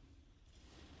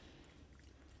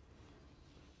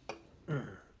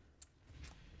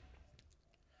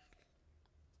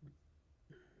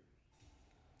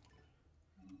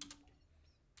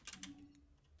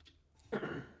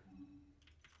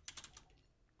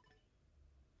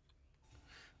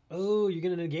 Oh, you're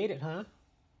going to negate it, huh?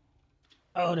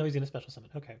 Oh, no, he's going to special summon.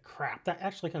 Okay, crap. That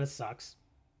actually kind of sucks.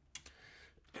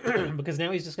 Because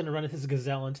now he's just going to run his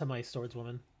Gazelle into my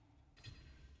Swordswoman.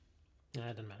 Nah,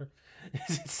 it doesn't matter.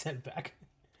 It's sent back.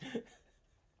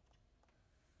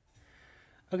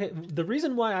 Okay, the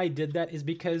reason why I did that is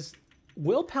because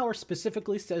willpower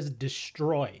specifically says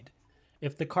destroyed.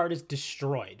 If the card is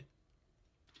destroyed.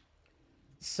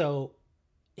 So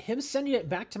him sending it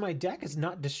back to my deck is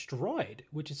not destroyed,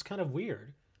 which is kind of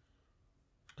weird.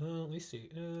 Let me see.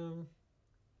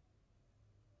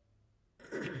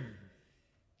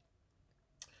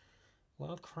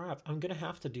 Well, crap. I'm going to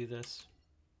have to do this.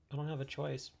 I don't have a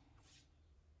choice.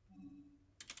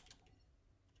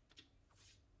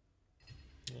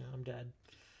 Yeah, I'm dead.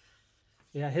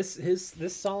 Yeah,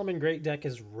 this Solomon Great deck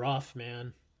is rough,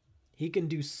 man. He can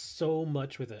do so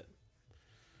much with it.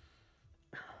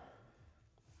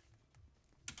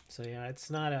 So yeah, it's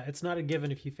not a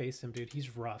given if you face him, dude.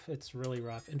 He's rough. It's really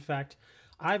rough. In fact,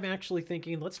 I'm actually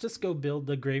thinking let's just go build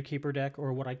the Gravekeeper deck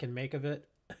or what I can make of it,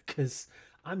 because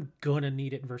I'm gonna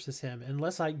need it versus him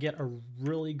unless I get a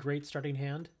really great starting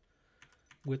hand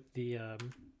with the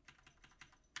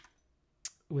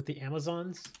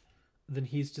Amazons. Then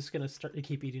he's just gonna start to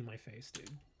keep eating my face, dude.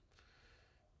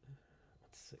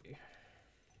 Let's see.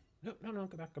 No,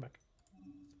 go back.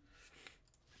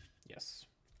 Yes.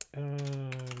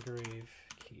 Gravekeepers.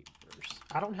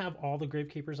 I don't have all the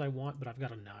Gravekeepers I want, but I've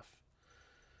got enough.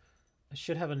 I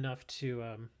should have enough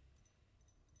to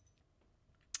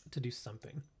do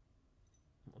something.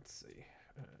 Let's see.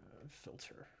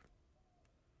 Filter.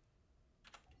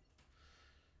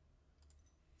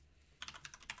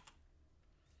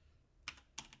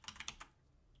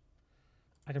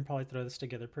 I can probably throw this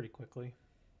together pretty quickly.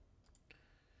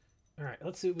 All right,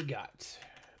 let's see what we got.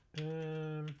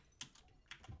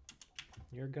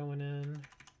 You're going in.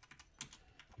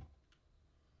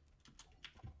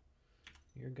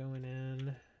 You're going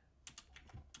in.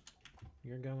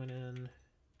 You're going in.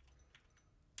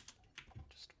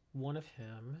 Just one of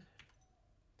him.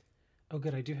 Oh,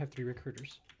 good. I do have 3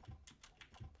 recruiters.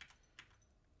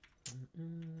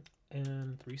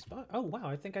 And 3 spot. Oh, wow.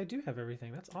 I think I do have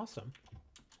everything. That's awesome.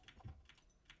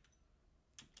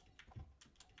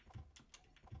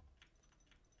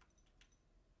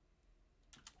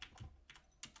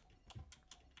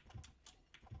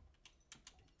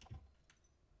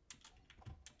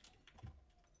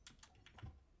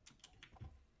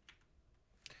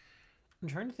 I'm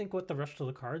trying to think what the rest of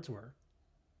the cards were.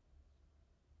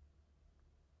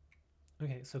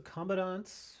 Okay, so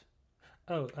Commandants.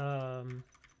 Oh,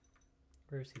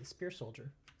 where is he? The Spear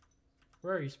Soldier.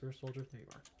 Where are you, Spear Soldier? There you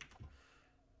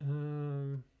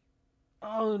are.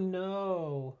 Oh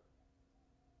no.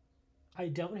 I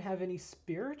don't have any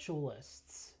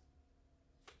Spiritualists.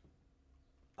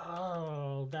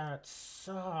 Oh, that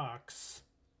sucks.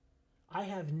 I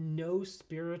have no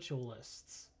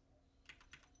spiritualists.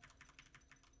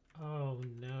 Oh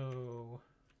no.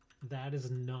 That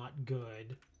is not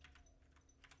good.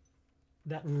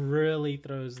 That really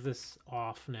throws this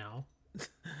off now.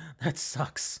 That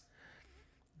sucks.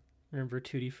 Remember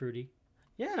Tutti Frutti?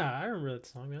 Yeah, I remember that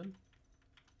song, man.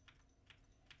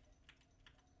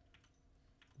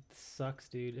 It sucks,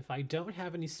 dude. If I don't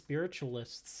have any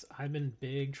spiritualists, I'm in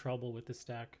big trouble with this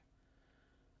deck.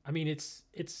 I mean,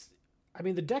 I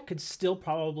mean, the deck could still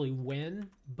probably win,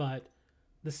 but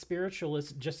the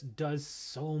spiritualist just does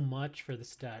so much for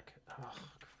this deck. Oh,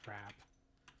 crap.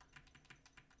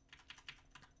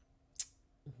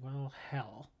 Well,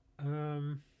 hell.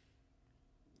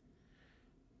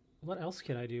 What else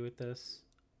could I do with this?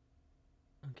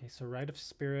 Okay, so Rite of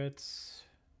Spirits.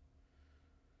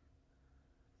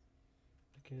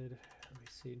 Good. Let me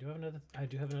see. Do I have another? I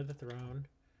do have another throne.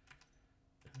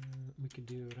 We could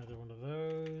do another one of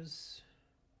those.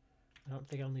 I don't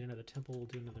think I'll need another temple. We'll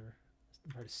do another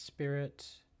Rite of Spirit.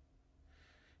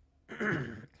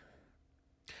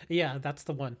 Yeah, that's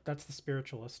the one. That's the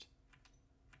spiritualist.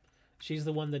 She's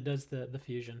the one that does the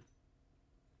fusion.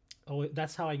 Oh,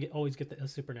 that's how I always get the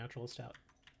supernaturalist out.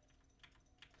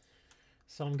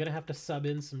 So I'm gonna have to sub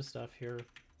in some stuff here.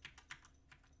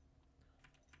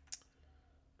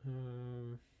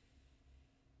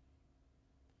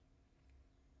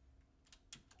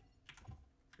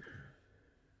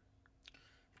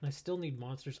 I still need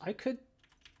monsters. I could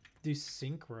do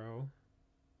synchro.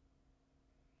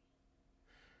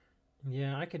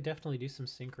 Yeah, I could definitely do some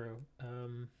synchro.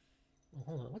 Well,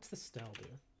 hold on. What's the style do?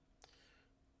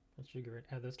 Let's figure it.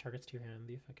 Add those targets to your hand.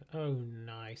 The effect. Oh,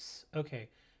 nice. Okay.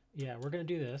 Yeah, we're gonna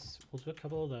do this. We'll do a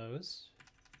couple of those.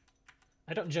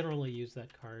 I don't generally use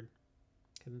that card.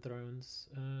 Hidden Thrones.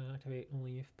 Activate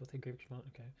only if both a Gravekeeper's monster.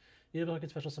 Okay. The ability can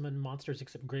special summon monsters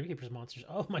except Gravekeeper's monsters.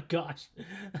 Oh my gosh.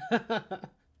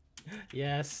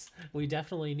 Yes, we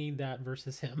definitely need that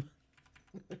versus him.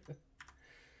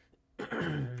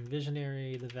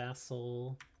 Visionary, the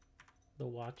Vassal, the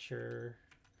Watcher.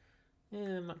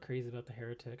 I'm not crazy about the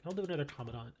Heretic. I'll do another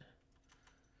Commandant.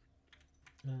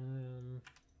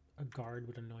 A Guard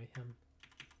would annoy him.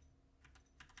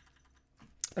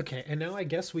 Okay, and now I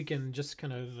guess we can just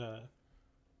kind of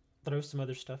throw some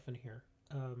other stuff in here.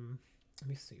 Let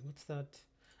me see. What's that?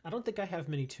 I don't think I have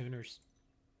many tuners.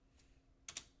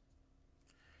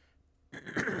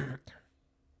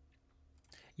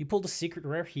 You pulled a secret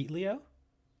rare Heatleo?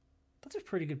 That's a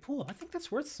pretty good pull. I think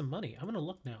that's worth some money. I'm going to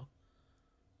look now.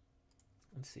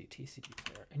 Let's see. TCG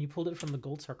player. And you pulled it from the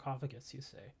gold sarcophagus, you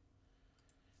say.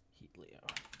 Heatleo.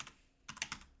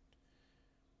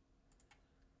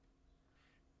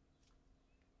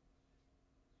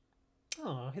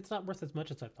 Oh, it's not worth as much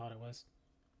as I thought it was.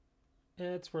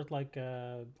 It's worth like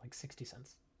 60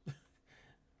 cents.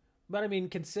 But I mean,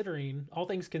 considering all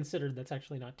things considered, that's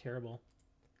actually not terrible.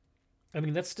 I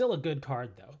mean, that's still a good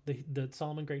card though. The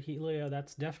Solomon Great Heatleo,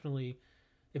 that's definitely,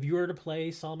 if you were to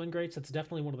play Solomon Greats, that's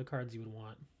definitely one of the cards you would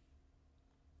want.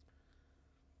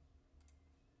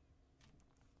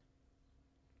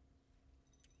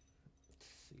 Let's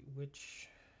see which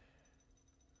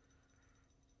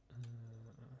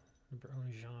number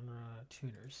own genre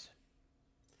tuners.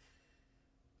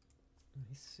 Let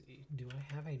me see. Do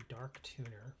I have a dark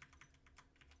tuner?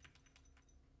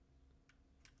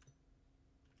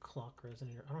 Clock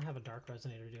resonator. I don't have a dark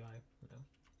resonator, do I? No.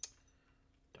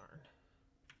 Darn.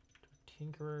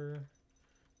 Tinkerer.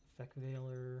 Effect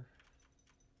Veiler.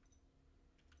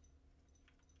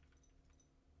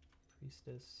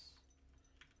 Priestess.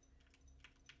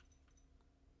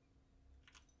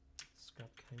 Scrap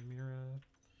Chimera.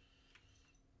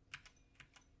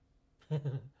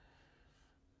 Level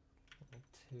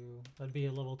 2. That'd be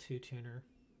a level 2 tuner.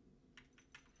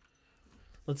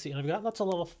 Let's see. And I've got lots of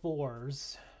level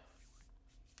 4s.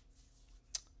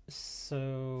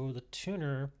 So the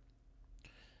tuner.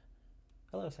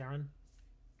 Hello, Saren.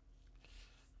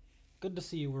 Good to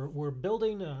see you. We're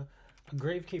building a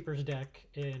Gravekeeper's deck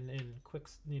in quick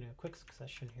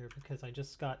succession here because I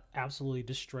just got absolutely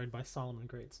destroyed by Solomon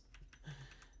Greats,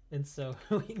 and so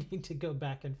we need to go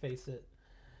back and face it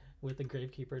with the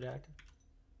Gravekeeper deck.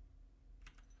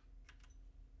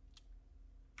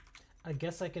 I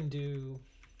guess I can do.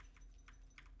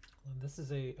 Well, this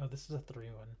is a 3-1.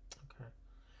 Okay.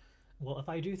 Well, if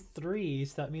I do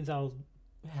 3s, that means I'll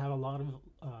have a lot of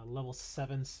level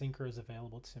 7 synchros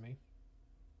available to me.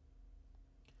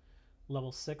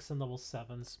 Level 6 and level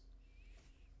 7s.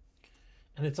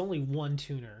 And it's only one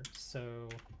tuner, so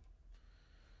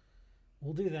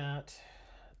we'll do that.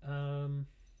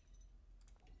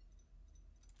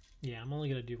 Yeah, I'm only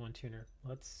gonna do one tuner.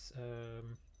 Let's see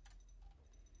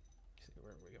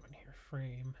where are we going here.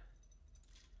 Frame.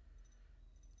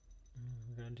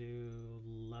 We're gonna do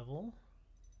level.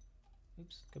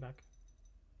 Oops, go back.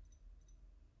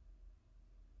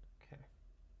 Okay.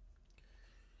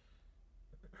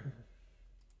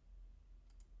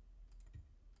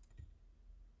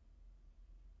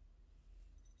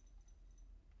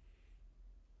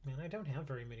 Man, I don't have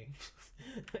very many.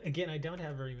 Again, I don't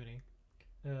have very many.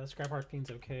 Scrap Harpeen's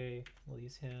okay. We'll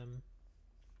use him.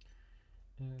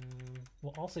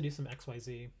 We'll also do some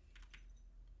XYZ.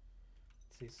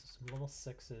 Let's see, some level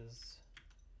 6s.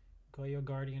 Goyo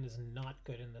Guardian is not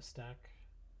good in this deck.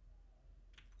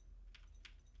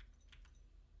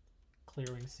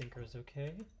 Clearing Sinker is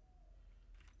okay.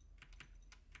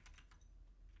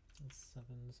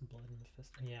 7s, Blood and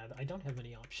Mephisto. Yeah, I don't have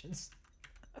many options.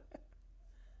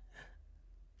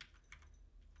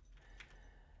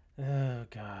 Oh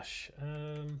gosh.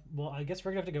 Well, I guess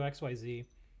we're gonna have to go XYZ.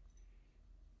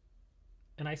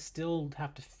 And I still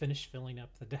have to finish filling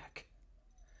up the deck.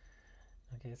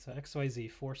 Okay, so XYZ,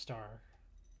 4-star.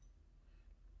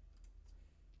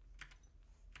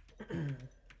 Lined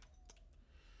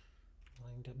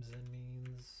up Zen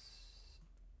means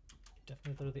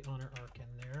definitely throw the Honor Arc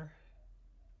in there.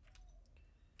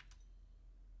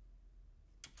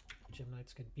 Gem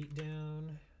Knight's good beat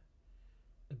down.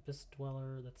 Abyss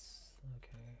Dweller, that's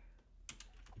okay.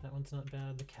 That one's not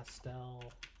bad. The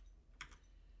Castell.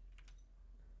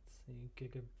 Let's see,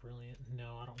 Giga Brilliant.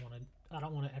 No, I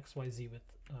don't want to XYZ with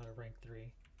rank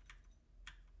 3.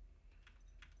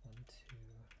 1, 2.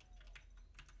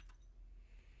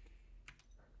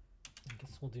 I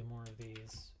guess we'll do more of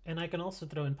these. And I can also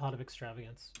throw in Pot of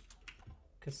Extravagance,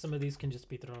 because some of these can just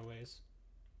be throwaways.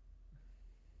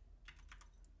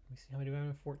 Let me see, how many do I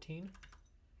have? 14?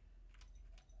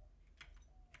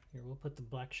 Here, we'll put the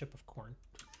Black Ship of Corn.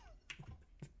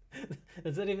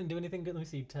 Does that even do anything good? Let me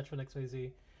see. Touch one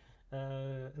XYZ.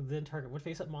 Then target one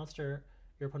face-up monster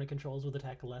your opponent controls with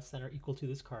attack less than or equal to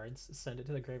this card's. Send it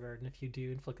to the graveyard, and if you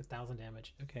do, inflict 1,000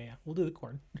 damage. Okay, yeah, we'll do the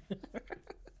corn.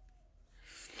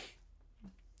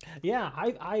 Yeah,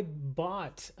 I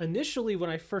bought initially when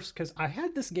I first, because I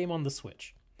had this game on the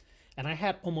Switch, and I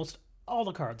had almost all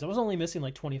the cards. I was only missing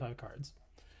like 25 cards.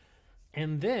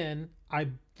 And then I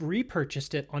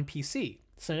repurchased it on PC.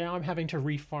 So now I'm having to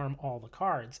refarm all the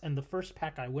cards. And the first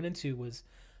pack I went into was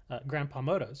Grandpa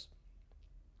Moto's.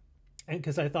 And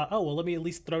because I thought, oh, well, let me at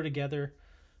least throw together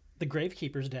the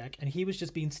Gravekeeper's deck. And he was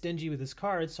just being stingy with his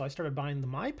cards. So I started buying the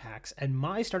My packs. And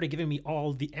My started giving me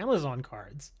all the Amazon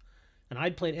cards. And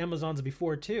I'd played Amazons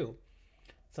before too.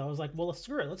 So I was like, well,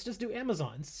 screw it. Let's just do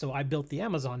Amazons. So I built the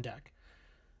Amazon deck.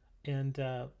 And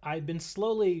I've been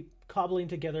slowly cobbling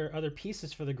together other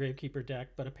pieces for the Gravekeeper deck,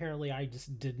 but apparently I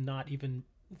just did not even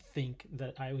think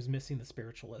that I was missing the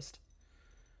Spiritualist,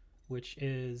 which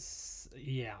is,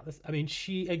 yeah. I mean,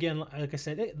 she, again, like I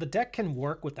said, the deck can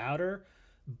work without her,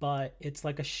 but it's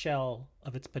like a shell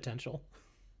of its potential.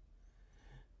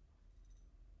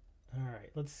 All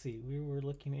right, let's see. We were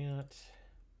looking at...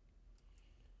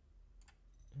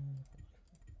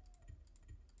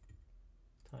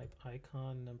 Type,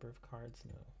 icon, number of cards,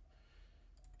 no.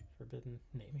 Forbidden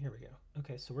name, here we go.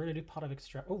 Okay, so we're gonna do Pot of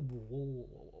Extra. Oh, whoa, whoa,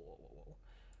 whoa, whoa, whoa, whoa.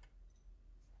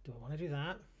 Do I want to do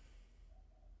that?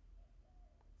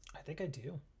 I think I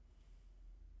do.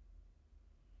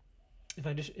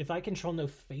 If I control no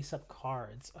face-up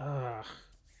cards,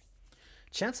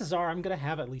 chances are I'm gonna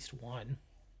have at least one.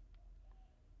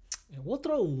 And we'll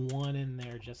throw one in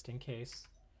there just in case.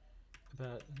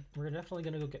 But we're definitely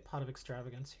gonna go get Pot of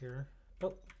Extravagance here.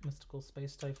 Oh, Mystical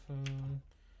Space Typhoon.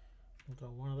 We'll throw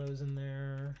one of those in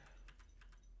there.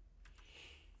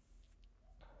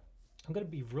 I'm gonna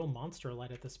be real monster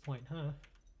light at this point, huh?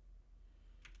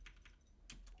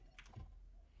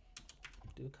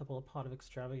 Do a couple of Pot of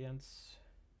Extravagance.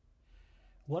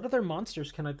 What other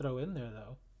monsters can I throw in there,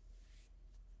 though?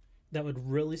 That would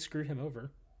really screw him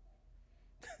over.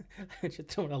 I should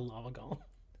throw in a Lava Golem.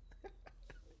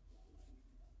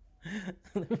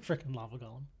 Freaking Lava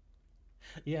Golem.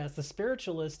 Yes, the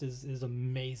Spiritualist is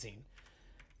amazing.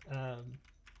 On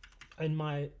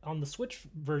the Switch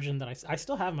version that I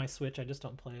still have my Switch, I just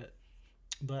don't play it.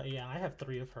 But yeah, I have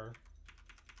 3 of her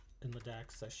in the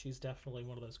deck, so she's definitely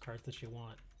one of those cards that you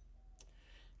want.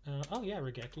 Oh yeah,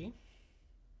 Regeki.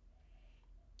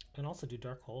 And also do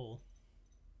Dark Hole.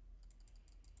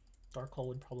 Dark Hole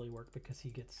would probably work because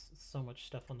he gets so much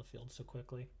stuff on the field so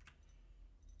quickly.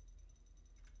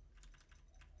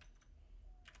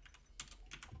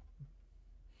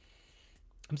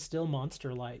 I'm still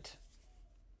monster light.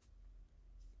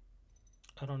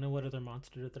 I don't know what other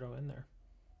monster to throw in there.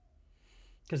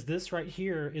 Because this right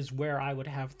here is where I would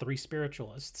have 3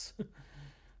 spiritualists.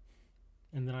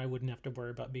 And then I wouldn't have to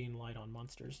worry about being light on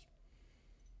monsters.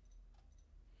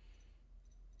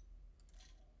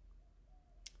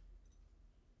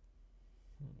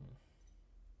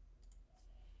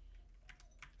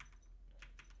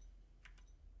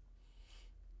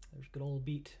 There's good old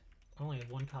Beat. I only have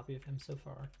 1 copy of him so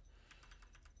far.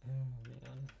 Oh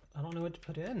man, I don't know what to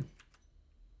put in.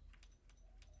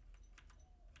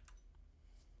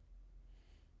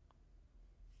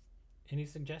 Any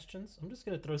suggestions? I'm just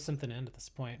gonna throw something in at this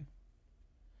point.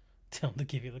 Tell him to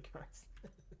give you the cards.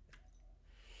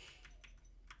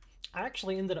 I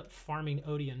actually ended up farming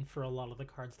Odeon for a lot of the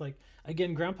cards. Like,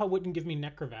 again, Grandpa wouldn't give me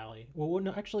Necro Valley. Well,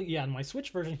 wouldn't actually, yeah, in my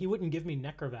Switch version, he wouldn't give me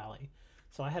Necro Valley.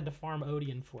 So I had to farm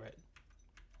Odeon for it.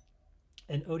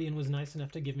 And Odeon was nice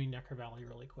enough to give me Necro Valley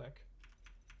really quick.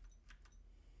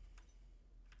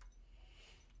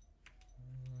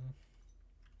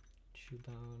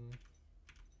 Chewbone.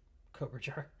 Cobra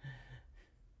Jar.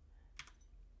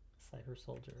 Cyber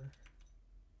Soldier.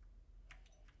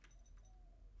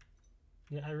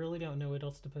 Yeah, I really don't know what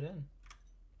else to put in.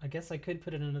 I guess I could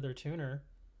put in another tuner,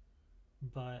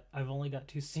 but I've only got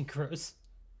 2 synchros.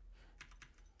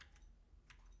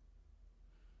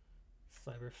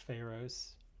 Cyber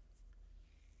Pharaohs.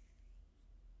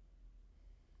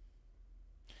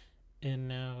 And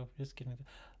now, just kidding.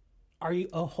 Are you?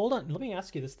 Oh, hold on. Let me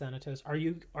ask you this, Thanatos. Are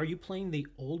you playing the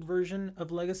old version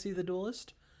of Legacy of the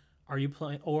Duelist? Are you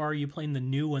playing the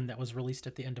new one that was released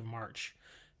at the end of March?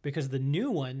 Because the new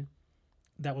one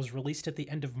that was released at the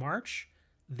end of March,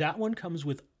 that one comes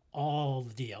with all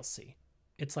the DLC.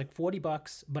 It's like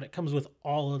 $40, but it comes with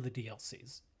all of the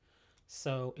DLCs.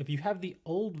 So if you have the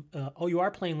old, oh, you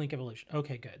are playing Link Evolution.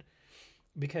 Okay, good.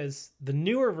 Because the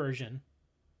newer version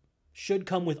should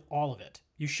come with all of it.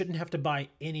 You shouldn't have to buy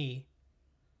any.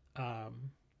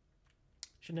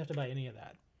 Shouldn't have to buy any of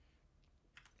that.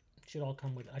 It should all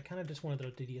come with it. I kind of just want to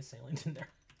throw Diddy Assailant in there.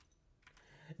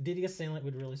 Diddy Assailant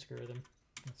would really screw them.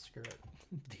 Let's screw it.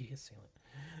 Diddy Assailant.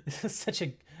 This is such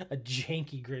a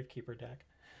janky Gravekeeper deck.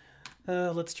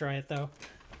 Let's try it though.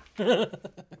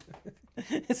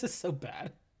 This is so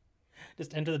bad.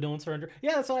 Just enter the duel and surrender.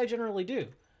 Yeah, that's what I generally do.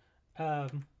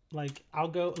 Like I'll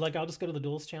just go to the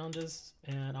Duelist challenges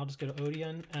and I'll just go to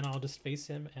Odeon and I'll just face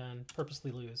him and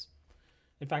purposely lose.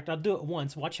 In fact, I'll do it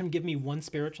once. Watch him give me 1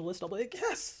 spiritualist. I'll be like,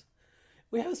 yes,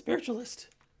 we have a spiritualist.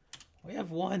 We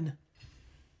have 1.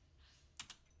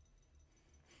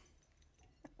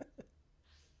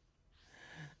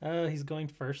 Oh, he's going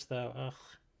first though. Ugh.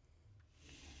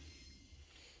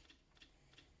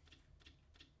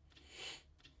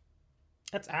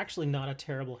 That's actually not a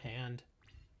terrible hand.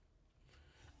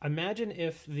 Imagine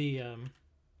if the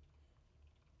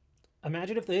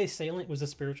assailant was a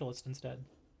spiritualist instead.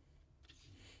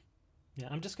 Yeah,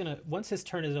 I'm just gonna, once his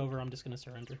turn is over, I'm just gonna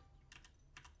surrender.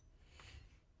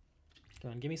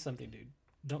 Come on, give me something, dude.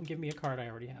 Don't give me a card I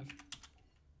already have.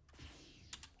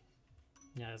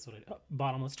 Yeah, that's what I, oh,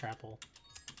 Bottomless Trapple.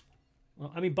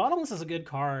 Well, I mean, Bottomless is a good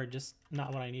card, just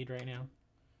not what I need right now.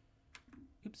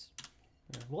 Oops.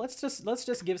 Yeah, well, let's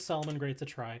just give Solomon Greats a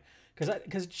try,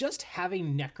 because just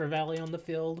having Necro Valley on the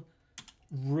field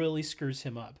really screws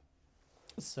him up.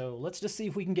 So let's just see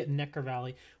if we can get Necro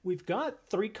Valley. We've got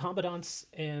 3 Commandants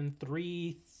and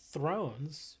 3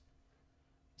 Thrones,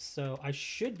 so I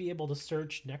should be able to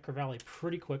search Necro Valley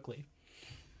pretty quickly.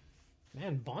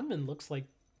 Man, Bondman looks like,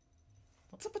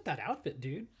 what's up with that outfit,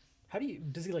 dude? How do you,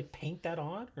 does he like paint that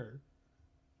on, or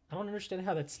I don't understand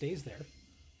how that stays there.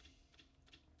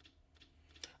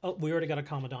 Oh, we already got a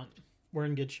Commandant. We're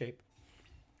in good shape.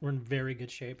 We're in very good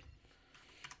shape.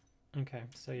 Okay,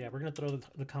 so yeah, we're going to throw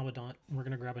the Commandant. We're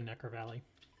going to grab a Necro Valley.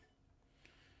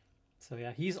 So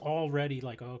yeah, he's already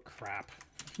like, oh crap.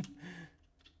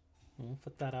 We'll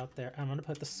put that out there. I'm going to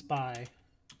put the Spy,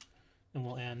 and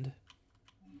we'll end.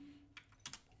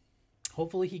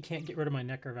 Hopefully he can't get rid of my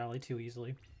Necro Valley too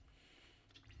easily.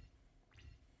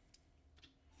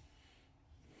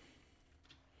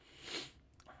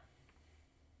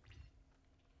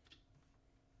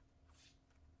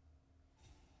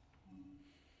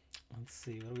 Let's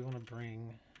see, what do we want to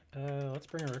bring? Let's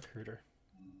bring a Recruiter.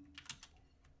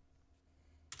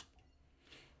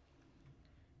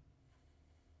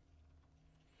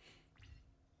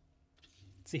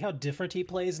 See how different he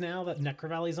plays now that Necro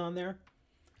Valley's on there?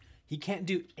 He can't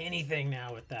do anything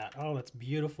now with that. Oh, that's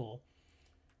beautiful.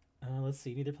 Let's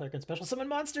see, neither player can special summon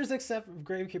monsters except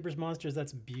Gravekeeper's monsters.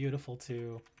 That's beautiful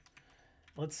too.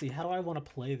 Let's see, how do I want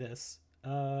to play this?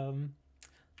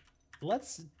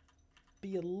 Let's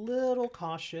be a little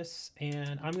cautious,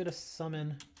 and I'm going to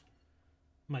summon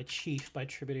my chief by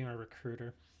tributing our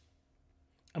recruiter.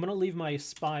 I'm going to leave my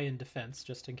spy in defense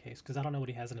just in case, because I don't know what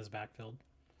he has in his backfield.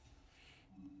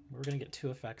 We're going to get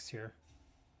 2 effects here.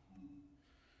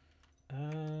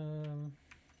 Do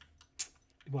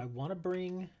I want to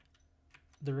bring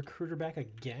the recruiter back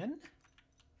again?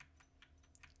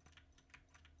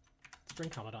 Let's bring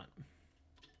Commandant.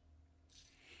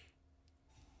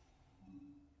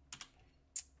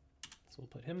 So we'll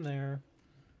put him there.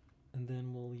 And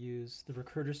then we'll use the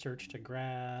recruiter search to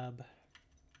grab...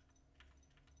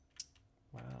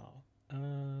 Wow.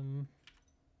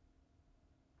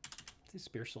 It's a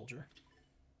spear soldier.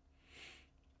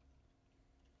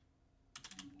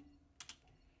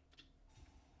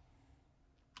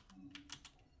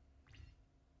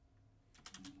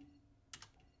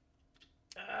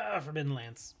 Forbidden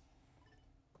Lance.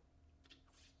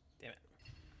 Damn it.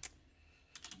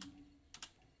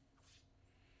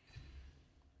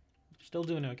 Still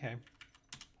doing okay.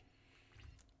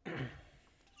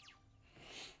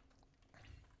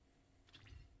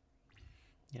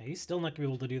 Yeah, he's still not going to be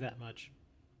able to do that much.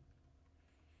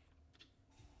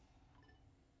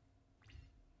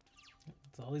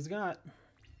 That's all he's got.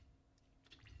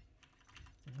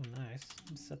 Oh, nice.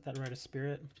 Set that Rite of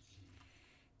Spirit.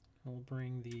 We'll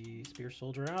bring the Spear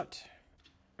Soldier out.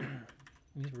 Let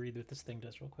me read what this thing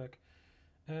does real quick.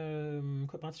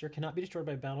 Equip monster cannot be destroyed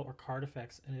by battle or card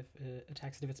effects, and if it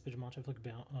attacks it, if it's monster inflict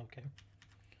bound. Okay.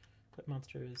 Equip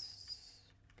monster is...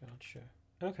 Gotcha.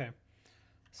 Okay.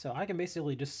 So I can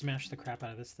basically just smash the crap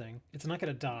out of this thing. It's not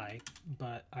going to die,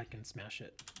 but I can smash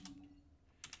it.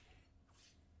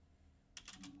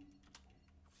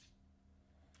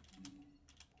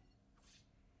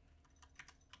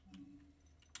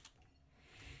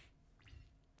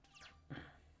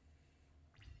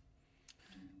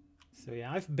 So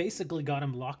yeah, I've basically got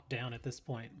him locked down at this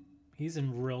point. He's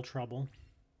in real trouble.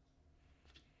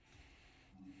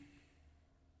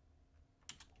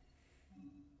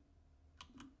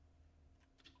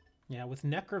 Yeah, with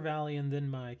Necro Valley and then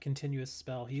my continuous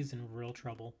spell, he's in real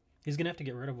trouble. He's going to have to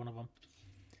get rid of one of them.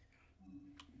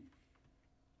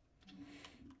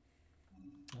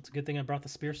 That's a good thing I brought the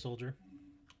Spear Soldier.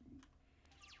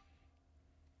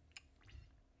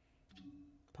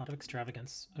 Pot of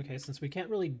Extravagance. Okay, since we can't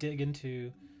really dig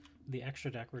into the extra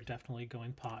deck, we're definitely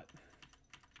going pot.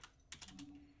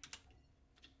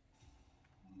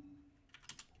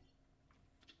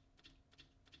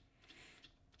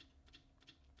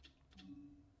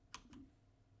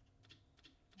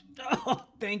 Oh,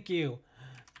 thank you.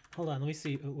 Hold on, let me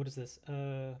see. What is this?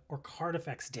 Or card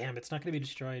effects. Damn, it's not going to be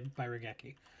destroyed by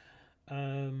Regeki.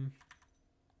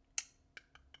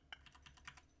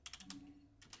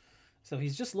 So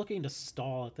he's just looking to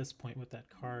stall at this point with that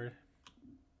card.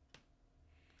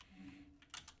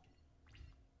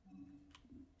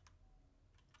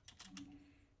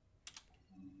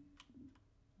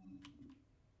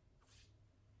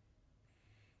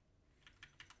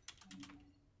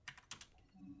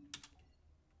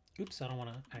 Oops, I don't want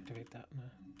to activate that. I'm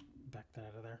gonna back that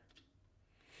out of there.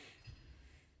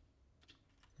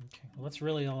 Okay, well that's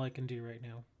really all I can do right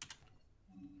now.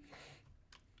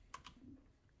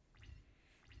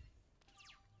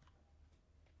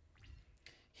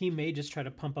 He may just try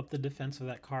to pump up the defense of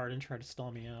that card and try to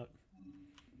stall me out.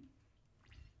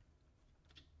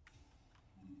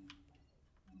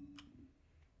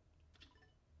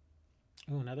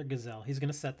 Oh, another Gazelle. He's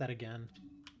going to set that again.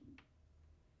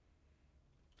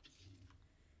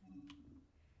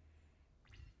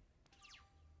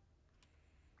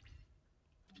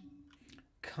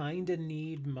 Kinda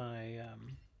need my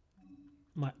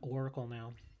my Oracle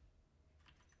now.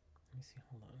 Let me see.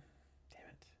 Hold on. Damn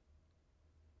it.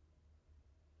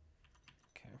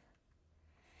 Okay.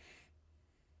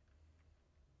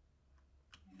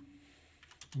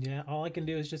 Yeah, all I can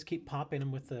do is just keep popping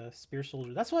him with the Spear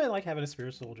Soldier. That's why I like having a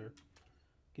Spear Soldier.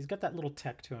 He's got that little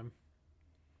tech to him.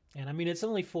 And I mean, it's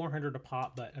only 400 a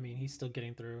pop, but I mean, he's still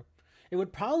getting through. It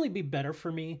would probably be better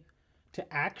for me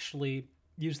to actually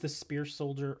use the Spear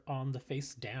Soldier on the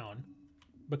face down,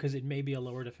 because it may be a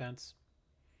lower defense.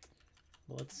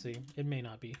 Well, let's see. It may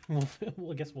not be. Well,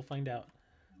 I guess we'll find out.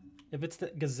 If it's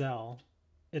the Gazelle,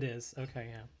 it is. Okay,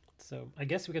 yeah. So I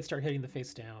guess we could start hitting the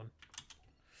face down.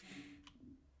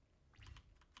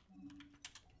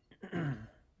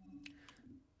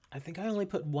 I think I only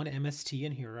put one MST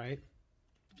in here, right?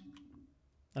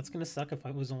 That's going to suck if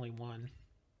I was only one.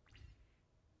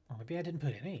 Or maybe I didn't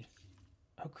put any.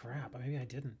 Oh, crap. Maybe I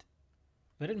didn't.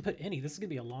 If I didn't put any, this is going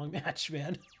to be a long match,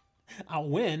 man. I'll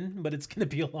win, but it's going to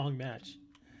be a long match.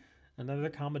 Another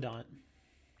Commandant.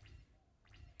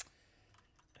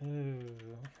 Oh.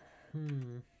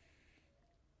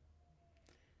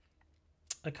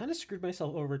 I kind of screwed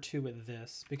myself over too with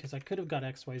this because I could have got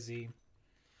XYZ.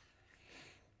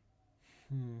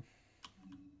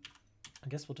 I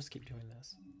guess we'll just keep doing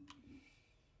this.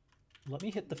 Let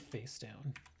me hit the face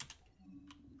down.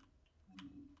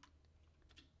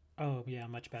 Oh, yeah,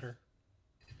 much better.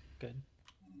 Good.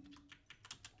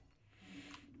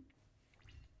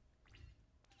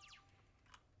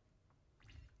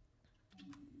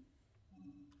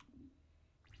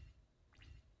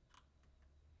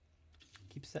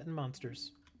 Keep setting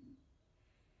monsters.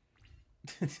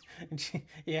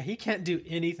 Yeah, he can't do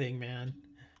anything, man.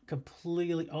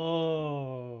 Completely.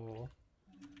 Oh,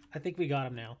 I think we got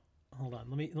him now. Hold on.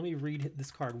 Let me read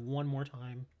this card one more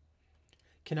time.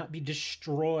 Cannot be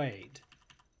destroyed.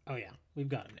 Oh yeah, we've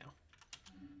got him now.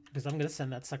 Because I'm gonna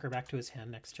send that sucker back to his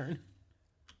hand next turn.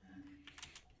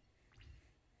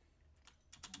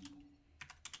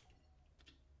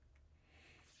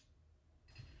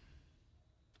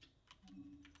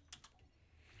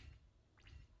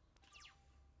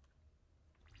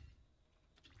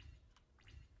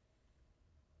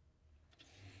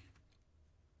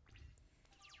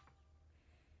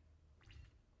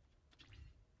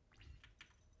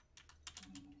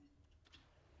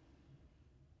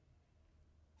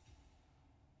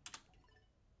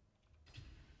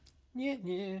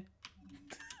 Yeah.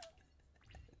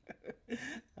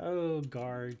 Oh,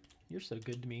 guard. You're so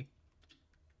good to me.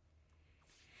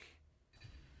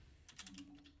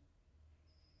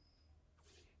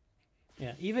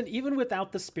 Yeah, even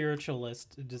without the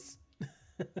spiritualist, it just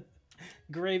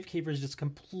Gravekeeper's just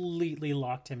completely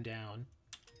locked him down.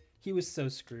 He was so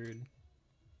screwed.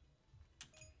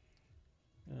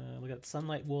 We got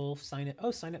Sunlight Wolf, Sign It.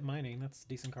 Oh, Sign It Mining. That's a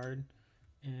decent card.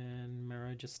 And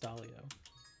Maragestalia.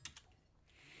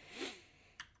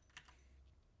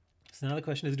 So now the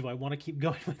question is, do I want to keep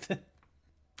going with it?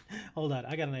 Hold on,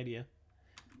 I got an idea.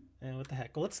 And what the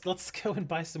heck? Well, let's go and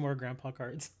buy some more Grandpa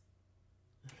cards.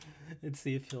 Let's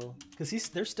see if he'll... Because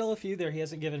there's still a few there he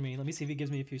hasn't given me. Let me see if he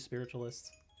gives me a few Spiritualists.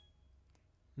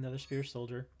 Another Spear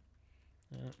Soldier.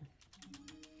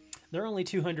 They're only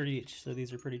 200 each, so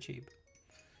these are pretty cheap.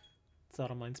 So I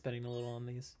don't mind spending a little on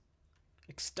these.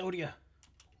 Exodia!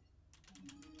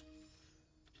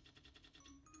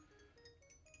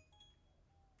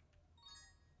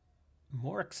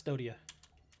 More Exodia.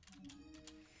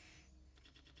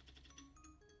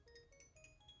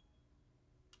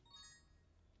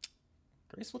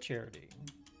 Graceful Charity.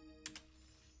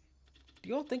 Do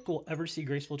you all think we'll ever see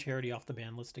Graceful Charity off the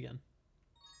ban list again?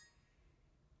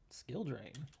 Skill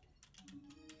Drain.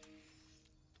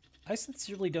 I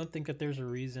sincerely don't think that there's a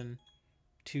reason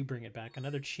to bring it back.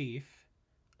 Another Chief,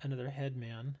 another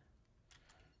Headman.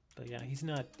 But yeah, he's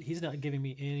not giving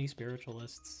me any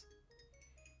Spiritualists.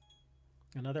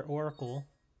 Another Oracle.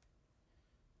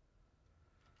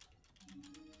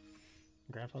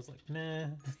 Grandpa's like, nah.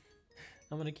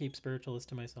 I'm gonna keep Spiritualist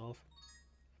to myself.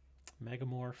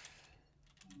 Megamorph.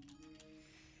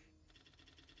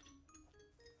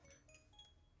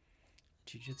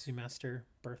 Jiu-Jitsu Master.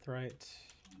 Birthright.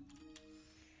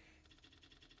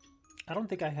 I don't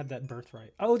think I had that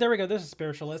Birthright. Oh, there we go. There's a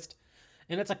Spiritualist.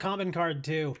 And it's a common card,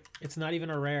 too. It's not even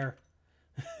a rare.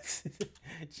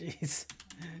 Jeez.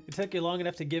 It took you long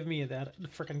enough to give me that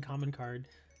freaking common card.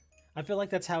 I feel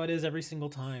like that's how it is every single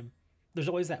time. There's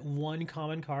always that one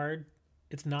common card.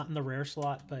 It's not in the rare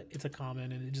slot, but it's a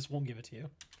common, and it just won't give it to you.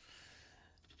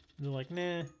 And they're like,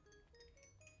 nah.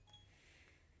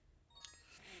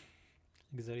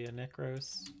 Exodia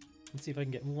Necros. Let's see if I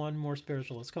can get one more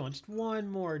Spiritualist. Come on, just one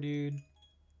more, dude.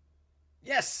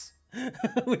 Yes!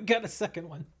 We got a second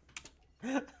one.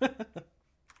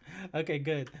 Okay,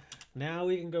 good. Now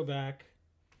we can go back.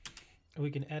 We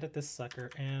can edit this sucker,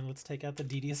 and let's take out the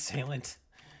DD Assailant.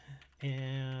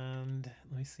 And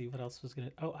let me see what else was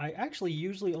gonna... Oh, I actually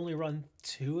usually only run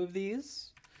 2 of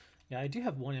these. Yeah, I do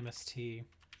have 1 MST.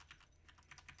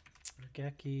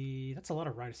 Geki. That's a lot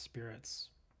of Rite of Spirits.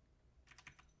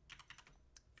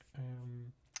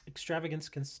 Extravagance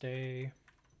can stay.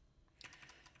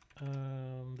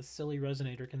 The Silly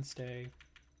Resonator can stay.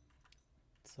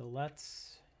 So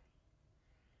let's...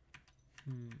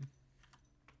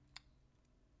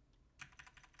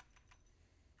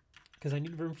 Because I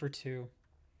need room for 2.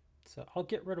 So I'll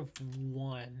get rid of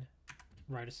 1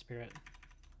 Rite of Spirit.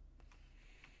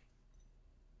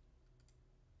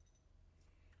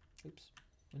 Oops,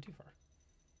 went too far.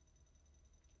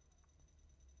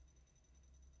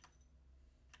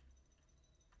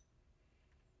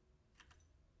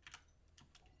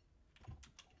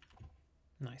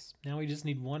 Nice. Now we just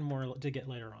need 1 more to get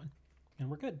later on.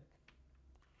 And we're good.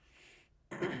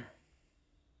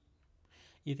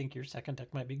 You think your second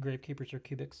deck might be Gravekeepers or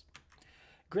Cubics?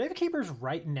 Gravekeepers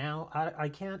right now, I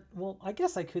can't. Well, I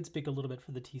guess I could speak a little bit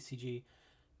for the TCG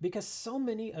because so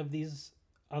many of these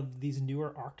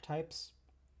newer archetypes,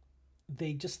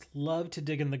 they just love to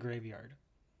dig in the graveyard,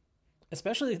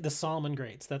 especially the Solomon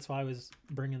Greats. That's why I was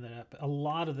bringing that up. A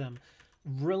lot of them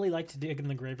really like to dig in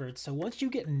the graveyard. So once you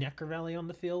get Necro Valley on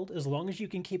the field, as long as you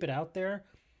can keep it out there,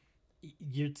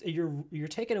 you're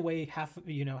taking away half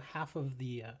of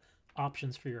the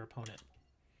options for your opponent.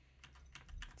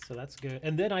 So that's good.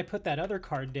 And then I put that other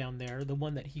card down there, the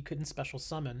one that he couldn't special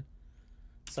summon.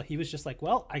 So he was just like,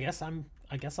 well, I guess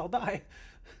I'll die.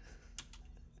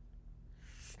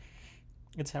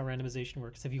 It's how randomization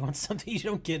works. If you want something, you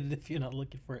don't get it if you're not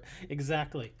looking for it.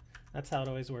 Exactly. That's how it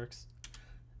always works.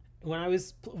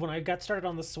 When I got started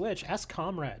on the Switch, ask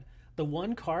Comrade. The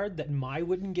one card that Mai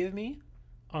wouldn't give me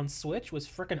on Switch was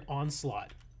frickin'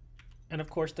 Onslaught. And of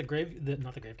course not the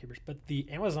Gravekeepers, but the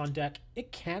Amazon deck,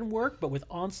 it can work, but with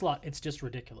Onslaught, it's just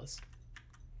ridiculous.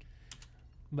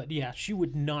 But yeah, she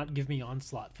would not give me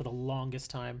Onslaught for the longest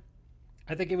time.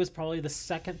 I think it was probably the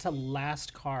second to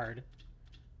last card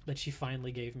that she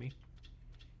finally gave me.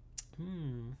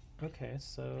 Okay,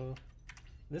 so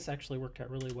this actually worked out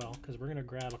really well because we're gonna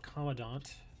grab a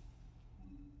Commandant.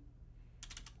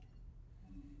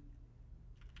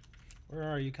 Where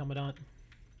are you, Commandant?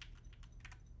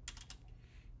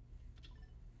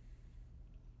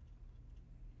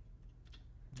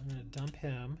 I'm gonna dump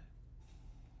him.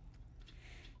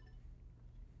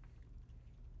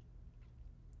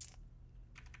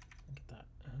 Look at that.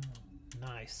 Oh,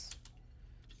 nice.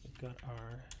 We've got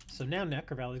our... So now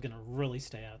Necro Valley is gonna really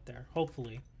stay out there,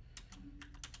 hopefully,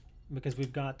 because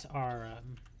we've got our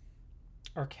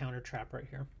counter trap right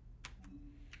here.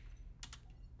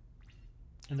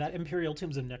 And that Imperial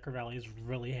Tombs of Necro Valley is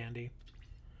really handy.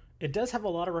 It does have a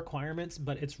lot of requirements,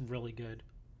 but it's really good.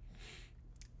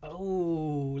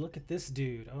 Oh, look at this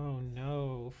dude. Oh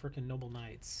no, freaking Noble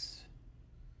Knights.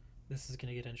 This is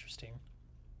gonna get interesting.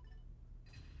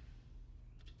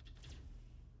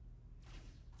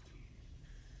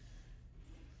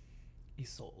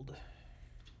 Isolde.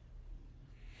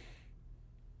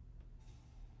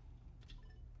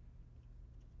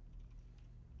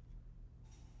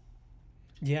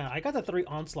 Yeah, I got the 3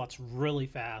 Onslaughts really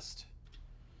fast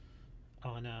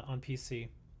on PC,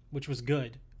 which was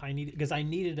good. I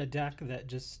needed a deck that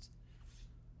just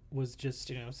was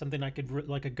just, something I could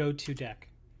like a go-to deck,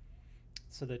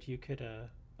 so that you could oh,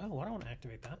 I don't want to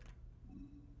activate that.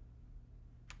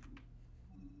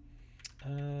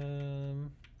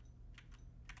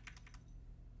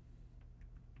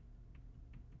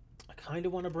 I kind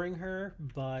of want to bring her,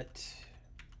 but see,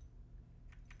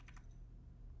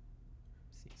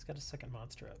 he's got a second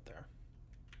monster out there.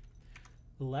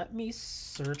 Let me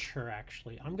search her,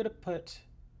 actually. I'm going to put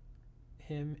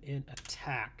him in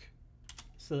attack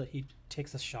so that he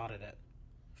takes a shot at it.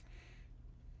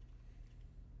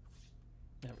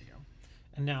 There we go.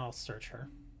 And now I'll search her.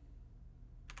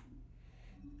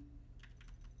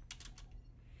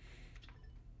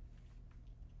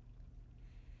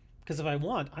 Because if I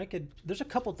want, I could... There's a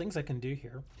couple things I can do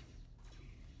here.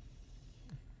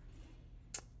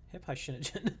 Hip High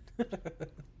Shinigen.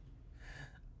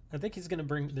 I think he's going to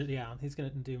bring... Yeah, he's going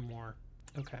to do more.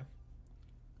 Okay.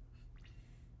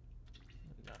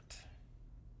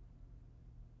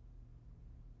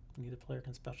 Neither player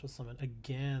can special summon.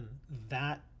 Again,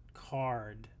 that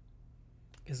card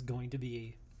is going to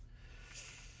be...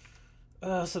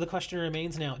 so the question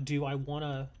remains now, do I want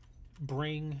to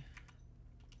bring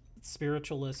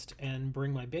Spiritualist and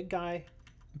bring my big guy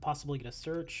and possibly get a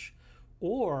search?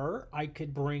 Or I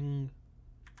could bring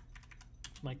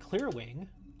my Clearwing.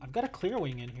 I've got a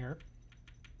Clearwing in here.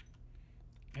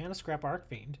 And a Scrap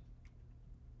Arcfiend.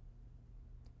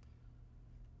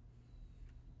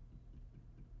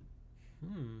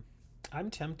 I'm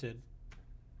tempted.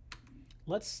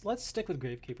 Let's stick with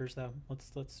Gravekeepers though.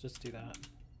 Let's just do that.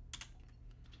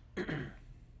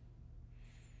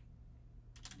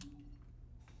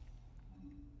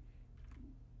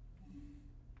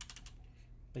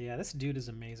 But yeah, this dude is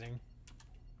amazing.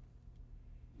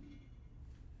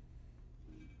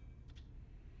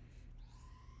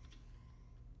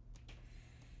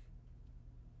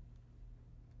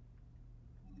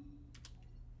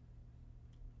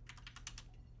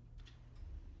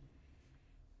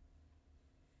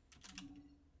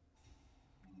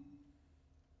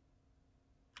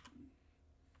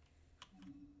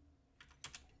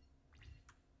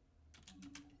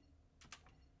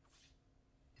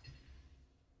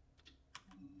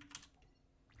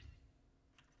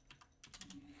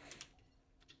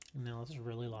 Now let's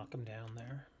really lock him down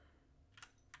there.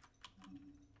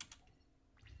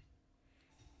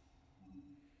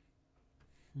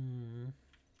 What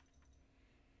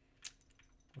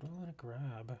do I want to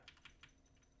grab?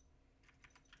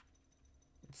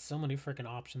 So many freaking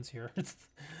options here.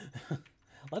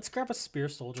 Let's grab a spear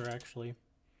soldier, actually.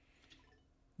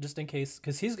 Just in case,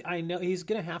 because I know he's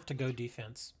going to have to go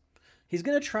defense. He's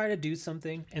going to try to do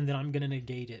something, and then I'm going to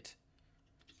negate it.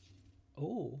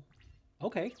 Oh.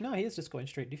 Okay. No, he is just going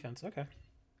straight defense. Okay.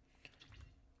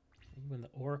 Even the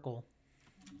Oracle.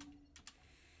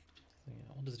 Yeah,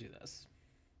 we'll just do this.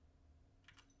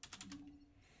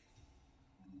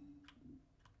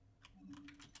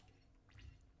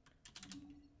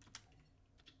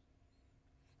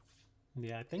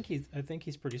 Yeah, I think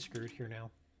he's pretty screwed here now.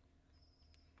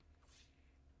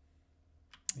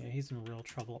 Yeah, he's in real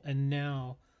trouble. And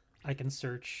now I can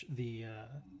search the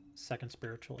second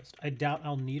spiritualist. I doubt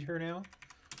I'll need her now,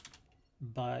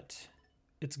 but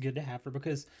it's good to have her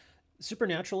because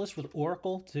Supernaturalist with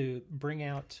Oracle to bring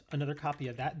out another copy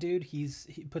of that dude, he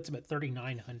puts him at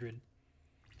 3,900.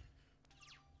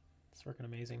 It's working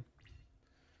amazing.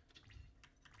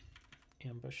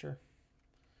 Ambusher.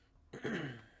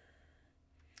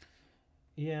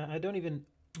 Yeah, I don't even...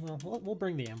 Well, we'll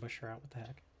bring the Ambusher out. What the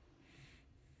heck?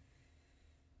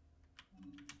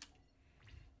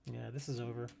 Yeah, this is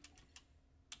over.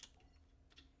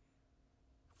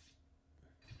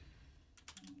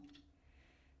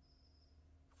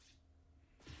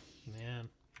 Man.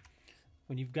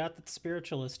 When you've got the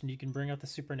Spiritualist and you can bring out the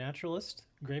Supernaturalist,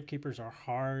 Gravekeepers are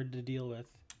hard to deal with.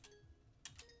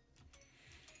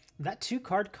 That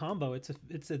 2-card combo, it's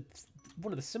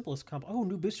one of the simplest combo. Oh,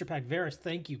 new booster pack, Varus,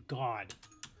 thank you, God.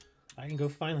 I can go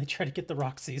finally try to get the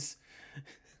Roxys.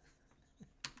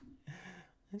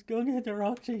 Let's go get the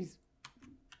Roxys.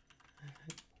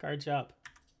 Card shop.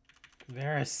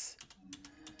 Varus.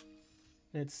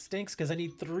 It stinks because I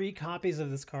need 3 copies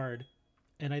of this card.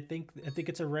 And I think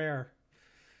it's a rare.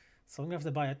 So I'm gonna have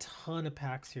to buy a ton of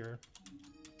packs here.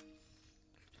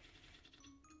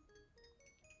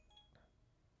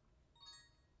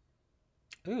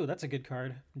 Ooh, that's a good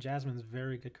card. Jasmine's a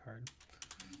very good card.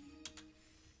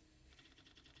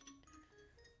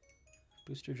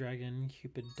 Booster Dragon,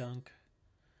 Cupid Dunk.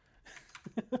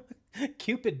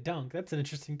 Cupid Dunk, that's an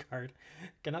interesting card.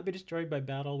 Cannot be destroyed by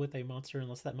battle with a monster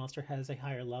unless that monster has a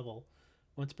higher level.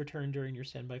 Once per turn during your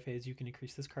standby phase, you can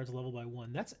increase this card's level by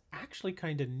 1. That's actually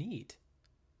kind of neat.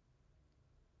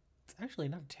 It's actually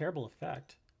not a terrible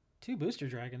effect. 2 Booster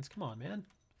Dragons, come on, man.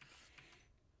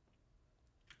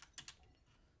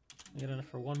 Get enough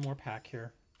for 1 more pack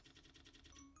here.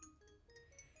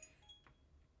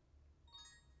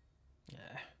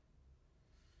 Yeah.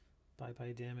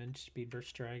 Bye-bye damage, Speed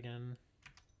Burst Dragon,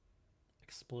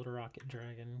 Exploder Rocket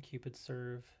Dragon, Cupid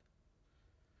Serve.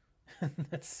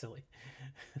 That's silly.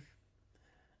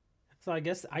 So I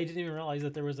guess I didn't even realize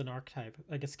that there was an archetype.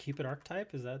 I guess Cupid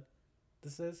archetype, is that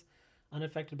this is?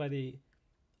 Unaffected by the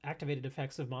activated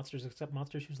effects of monsters except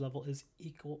monsters whose level is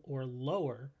equal or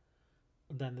lower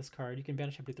than this card. You can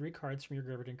banish up to 3 cards from your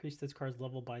graveyard to increase this card's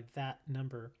level by that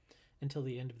number until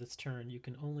the end of this turn. You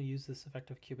can only use this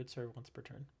effective Cupid Serve once per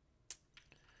turn.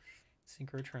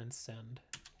 Synchro Transcend.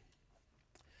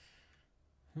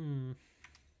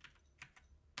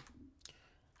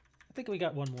 I think we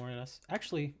got 1 more in us.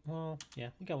 Actually, well, yeah,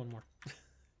 we got 1 more.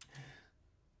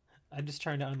 I'm just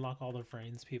trying to unlock all the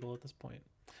Vrains people at this point.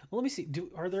 Well, let me see.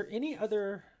 Are there any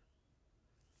other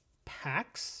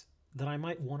packs that I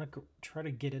might want to try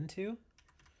to get into?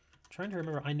 I'm trying to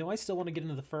remember. I know I still want to get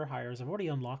into the Fur Hires. I've already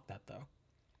unlocked that, though.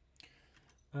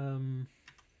 And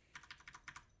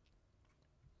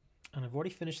I've already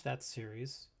finished that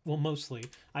series. Well, mostly.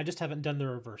 I just haven't done the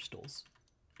reverse duels.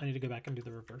 I need to go back and do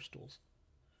the reverse duels.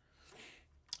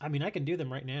 I mean, I can do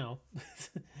them right now.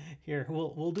 Here,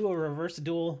 we'll do a reverse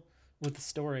duel with the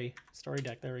story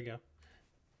deck. There we go.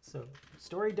 So,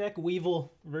 story deck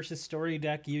Weevil versus story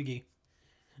deck Yugi.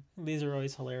 These are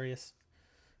always hilarious.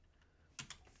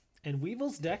 And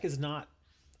Weevil's deck is not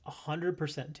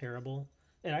 100% terrible.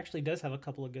 It actually does have a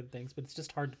couple of good things, but it's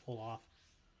just hard to pull off.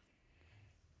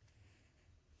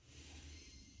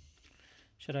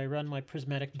 Should I run my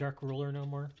Prismatic Dark Ruler no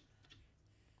more?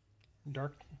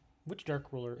 Which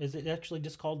Dark Ruler? Is it actually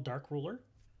just called Dark Ruler?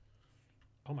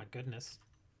 Oh my goodness.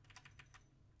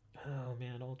 Oh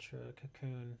man, Ultra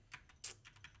Cocoon.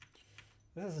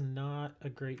 This is not a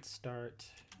great start.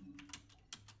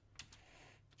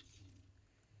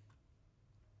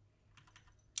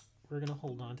 We're gonna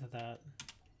hold on to that.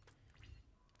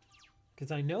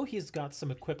 Because I know he's got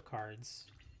some equip cards.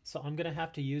 So I'm gonna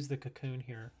have to use the Cocoon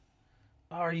here.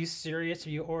 Oh, are you serious? Are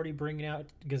you already bringing out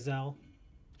Gazelle?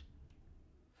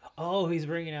 Oh, he's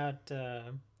bringing out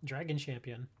Dragon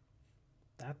Champion.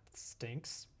 That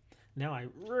stinks. Now I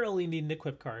really need an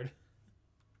equip card.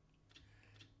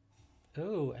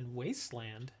 Oh, and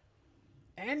Wasteland.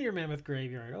 And your Mammoth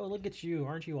Graveyard. Oh, look at you.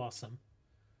 Aren't you awesome?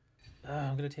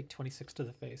 I'm going to take 26 to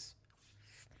the face.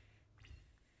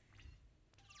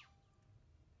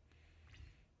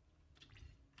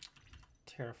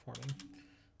 Terraforming.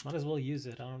 Might as well use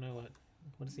it. I don't know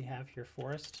what does he have here?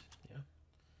 Forest? Yeah.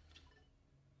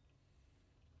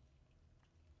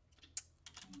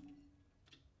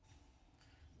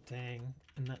 Dang.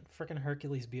 And that frickin'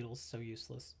 Hercules Beetle's so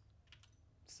useless.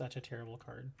 Such a terrible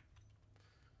card.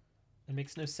 It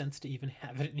makes no sense to even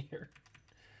have it in here.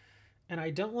 And I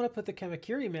don't want to put the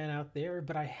Kamakiri man out there,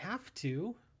 but I have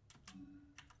to.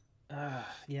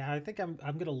 Yeah, I think I'm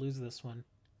gonna lose this one.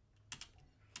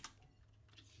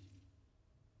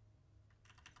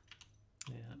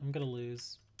 Yeah, I'm gonna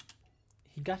lose.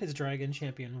 He got his Dragon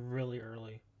Champion really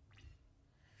early.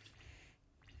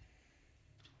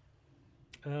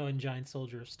 Oh, and Giant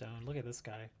Soldier of Stone. Look at this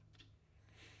guy.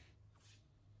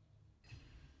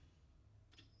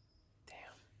 Damn.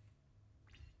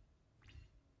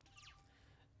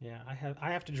 Yeah,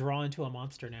 I have to draw into a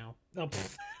monster now. Oh,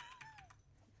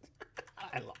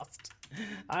 I lost.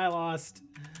 I lost.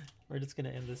 We're just gonna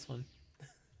end this one.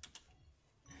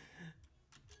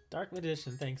 Dark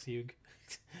Magician, thanks, Yug.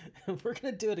 We're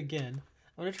gonna do it again.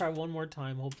 I'm gonna try one more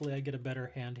time. Hopefully I get a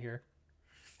better hand here.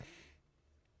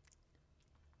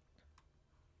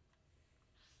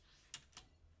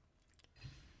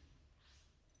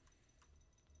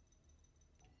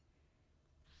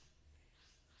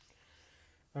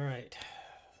 All right.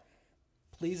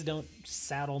 Please don't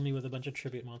saddle me with a bunch of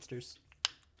tribute monsters.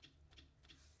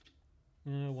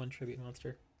 One tribute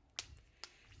monster.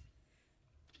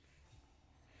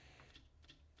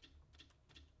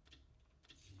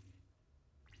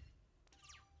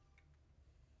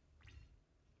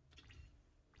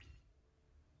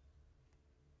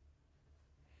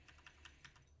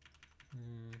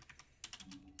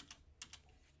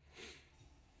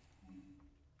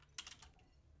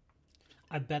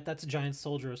 I bet that's a Giant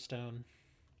Soldier of Stone.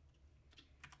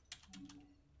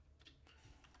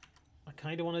 I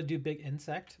kind of want to do Big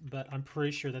Insect, but I'm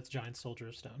pretty sure that's Giant Soldier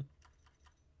of Stone.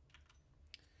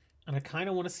 And I kind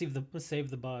of want to save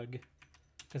the bug,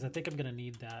 because I think I'm going to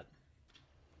need that.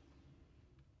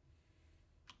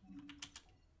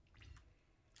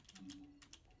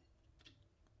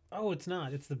 Oh, it's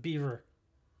not. It's the beaver.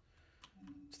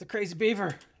 It's the crazy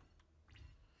beaver.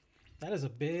 That is a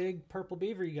big purple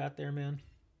beaver you got there, man.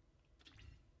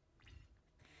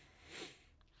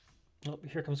 Oh,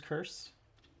 here comes Curse.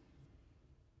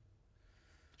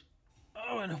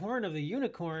 Oh, and Horn of the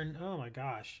Unicorn. Oh my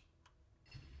gosh.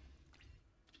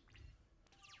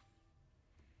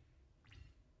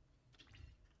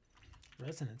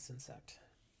 Resonance Insect.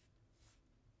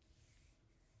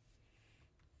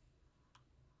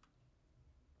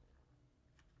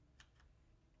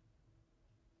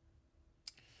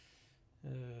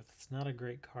 That's not a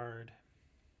great card.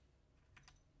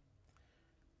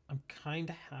 I'm kind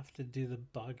of have to do the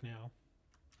bug now.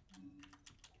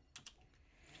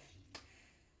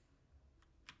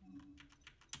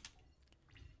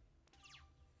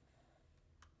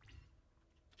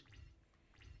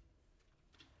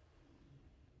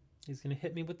 He's going to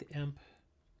hit me with the imp.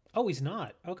 Oh, he's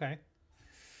not. Okay.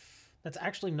 That's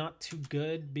actually not too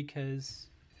good because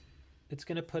it's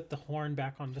going to put the horn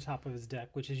back on the top of his deck,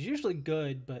 which is usually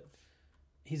good, but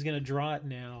he's going to draw it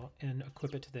now and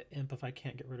equip it to the imp if I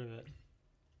can't get rid of it.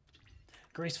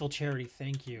 Graceful Charity,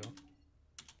 thank you.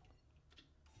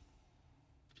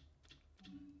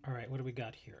 All right, what do we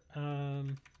got here?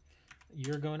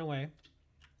 You're going away.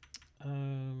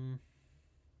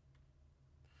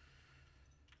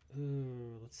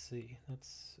 Ooh, let's see.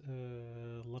 That's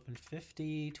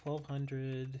 1150,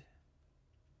 1200.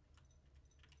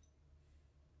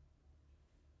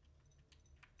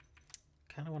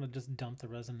 Kind of want to just dump the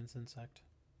Resonance Insect.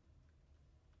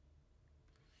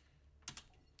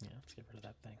 Yeah, let's get rid of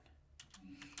that thing.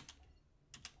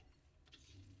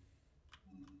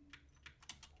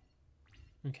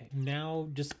 Okay, now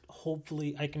just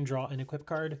hopefully I can draw an equip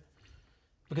card.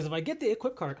 Because if I get the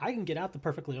equip card, I can get out the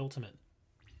Perfectly Ultimate.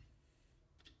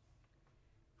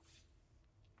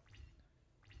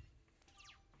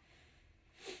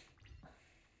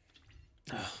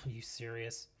 Oh, are you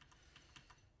serious?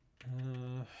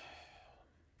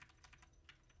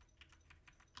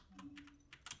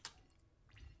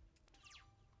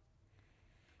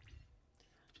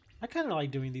 I kind of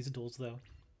like doing these duels though.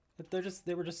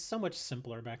 They were just so much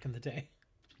simpler back in the day.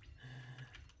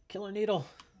 Killer Needle.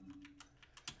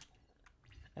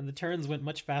 And the turns went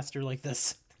much faster like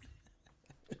this.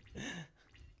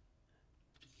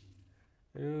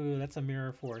 that's a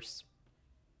mirror force.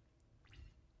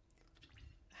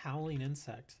 Howling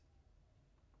Insect.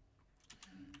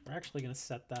 We're actually going to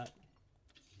set that,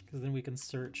 because then we can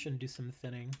search and do some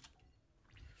thinning.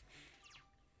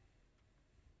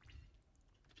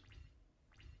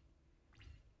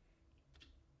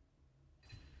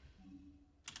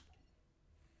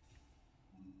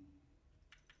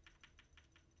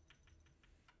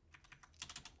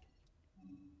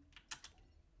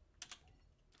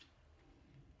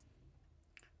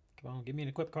 Come on, give me an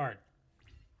equip card.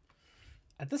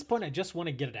 At this point, I just want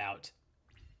to get it out.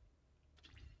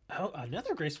 Oh,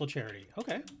 another Graceful Charity.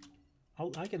 Okay.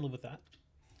 I can live with that.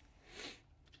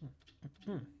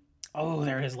 Oh,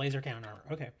 there it is. Laser Cannon Armor.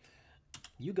 Okay.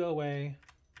 You go away.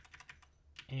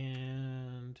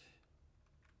 And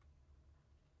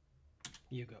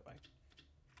you go away.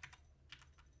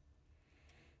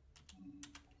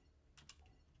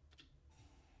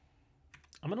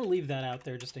 I'm going to leave that out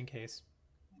there just in case.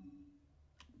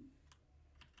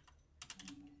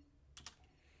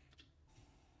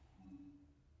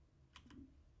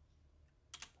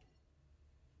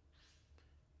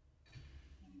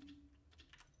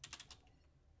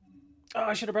 Oh,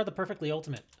 I should have brought the Perfectly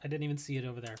Ultimate. I didn't even see it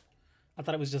over there. I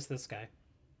thought it was just this guy.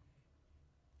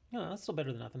 No, that's still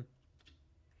better than nothing.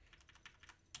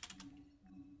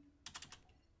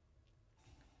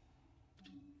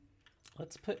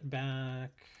 Let's put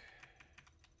back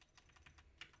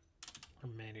our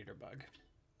Man-Eater Bug.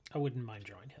 I wouldn't mind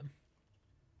drawing him.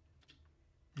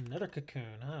 Another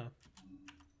Cocoon, huh?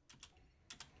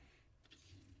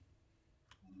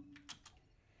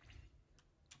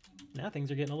 Now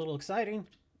things are getting a little exciting.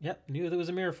 Yep, knew there was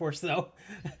a Mirror Force, though.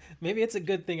 Maybe it's a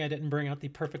good thing I didn't bring out the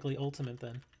Perfectly Ultimate,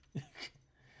 then.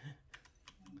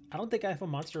 I don't think I have a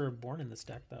Monster Reborn in this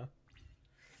deck, though.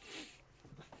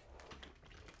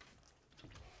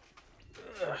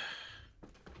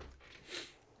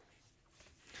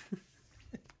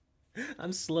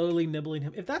 I'm slowly nibbling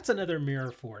him. If that's another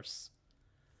Mirror Force,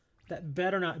 that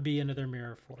better not be another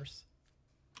Mirror Force.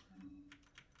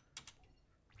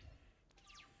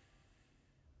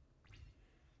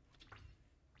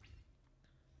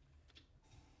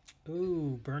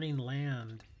 Ooh, Burning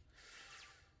Land.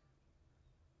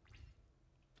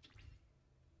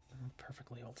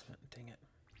 Perfectly Ultimate, dang it.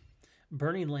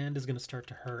 Burning Land is going to start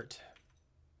to hurt.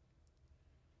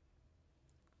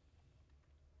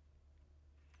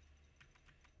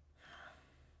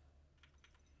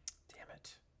 Damn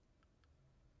it.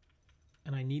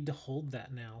 And I need to hold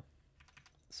that now.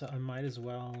 So I might as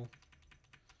well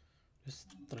just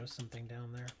throw something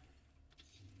down there.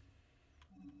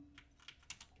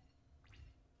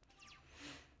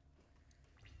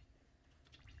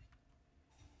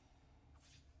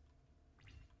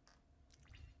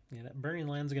 Yeah, that Burning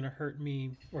Land's gonna hurt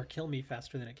me or kill me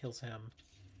faster than it kills him.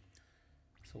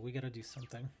 So we gotta do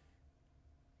something.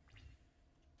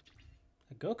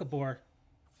 A Gokabor.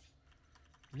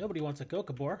 Nobody wants a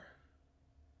Gokabor.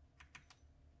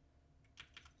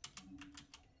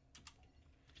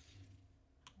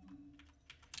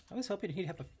 I was hoping he'd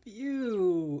have a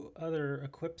few other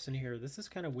equips in here. This is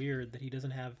kind of weird that he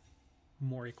doesn't have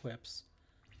more equips.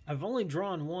 I've only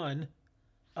drawn one.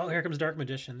 Oh, here comes Dark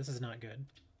Magician. This is not good.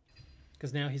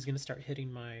 Because now he's going to start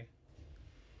hitting my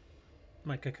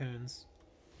cocoons.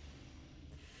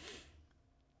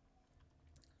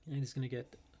 And he's going to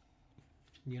get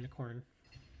Unicorn.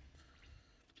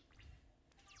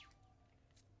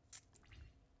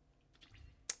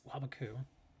 Wabaku.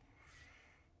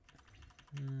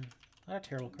 Not a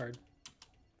terrible card.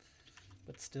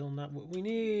 But still not what we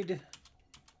need.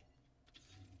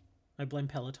 I blame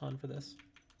Peloton for this.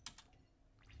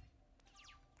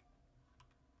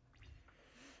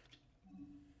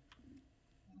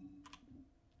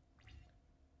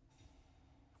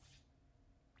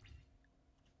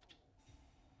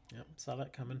 Yep, saw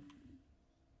that coming.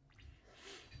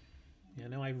 Yeah,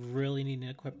 now I really need an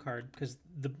equip card because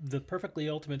the Perfectly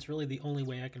Ultimate's really the only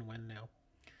way I can win now.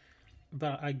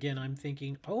 But again, I'm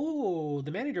thinking, oh,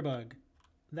 the Man-Eater Bug.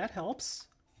 That helps.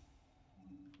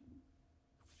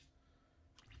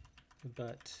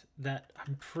 But that,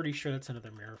 I'm pretty sure that's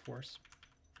another Mirror Force.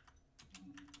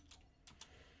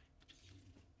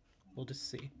 We'll just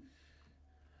see.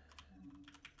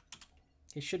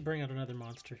 He should bring out another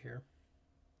monster here.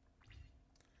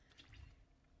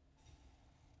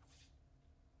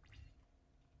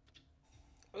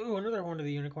 Ooh, another Horn of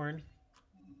the Unicorn.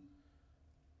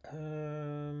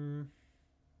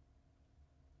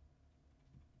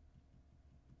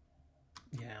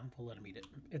 Yeah, we'll let him eat it.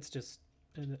 It's just,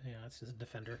 yeah, it's just a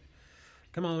defender.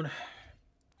 Come on.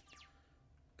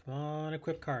 Come on,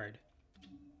 equip card.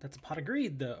 That's a Pot of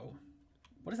Greed, though.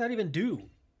 What does that even do?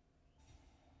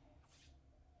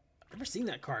 I've never seen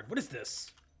that card. What is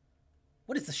this?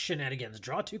 What is the shenanigans?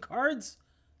 Draw 2 cards?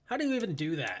 How do you even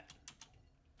do that?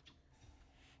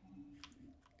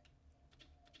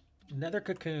 Nether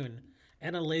cocoon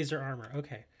and a laser armor.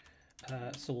 Okay,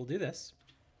 so we'll do this.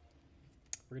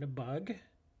 We're gonna bug,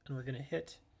 and we're gonna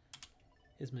hit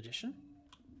his magician,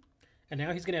 and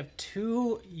now he's gonna have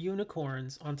 2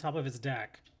 unicorns on top of his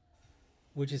deck,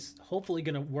 which is hopefully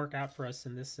gonna work out for us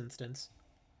in this instance.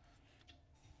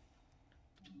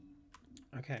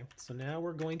 Okay, so now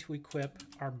we're going to equip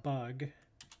our bug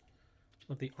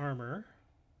with the armor.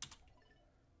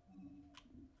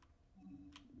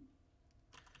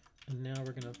 And now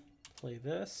we're going to play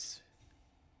this.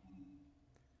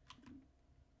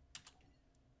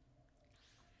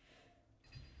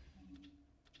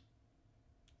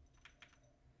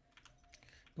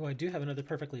 Oh, I do have another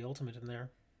perfectly ultimate in there.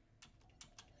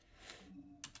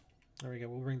 There we go.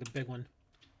 We'll bring the big one.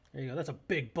 There you go. That's a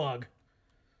big bug.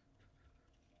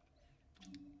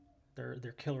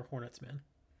 They're killer hornets, man.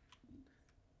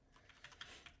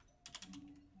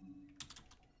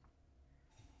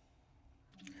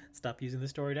 Stop using the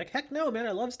story deck. Heck no, man.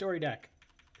 I love story deck.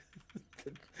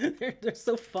 they're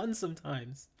so fun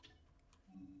sometimes.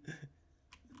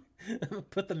 I'm gonna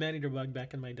put the man-eater bug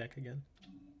back in my deck again.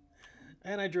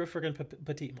 And I drew a friggin'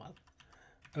 petite moth.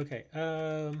 Okay,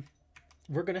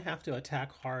 we're gonna have to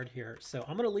attack hard here. So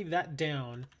I'm gonna leave that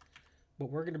down, but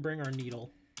we're gonna bring our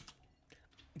needle.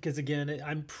 Because again,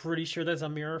 I'm pretty sure that's a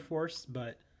mirror force,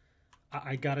 but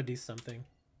I gotta do something.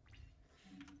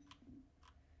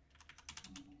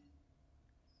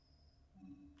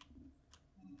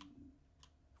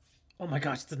 Oh my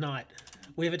gosh, it's not.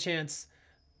 We have a chance.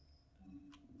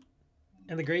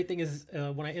 And the great thing is,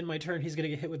 when I end my turn, he's gonna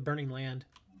get hit with Burning Land.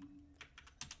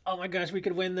 Oh my gosh, we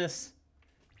could win this.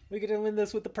 We could win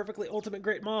this with the perfectly ultimate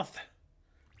Great Moth.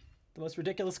 The most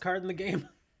ridiculous card in the game.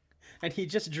 And he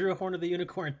just drew a Horn of the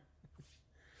Unicorn.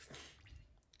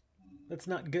 That's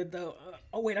not good, though.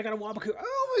 Oh, wait, I got a Wabaku.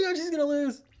 Oh my gosh, he's gonna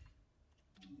lose.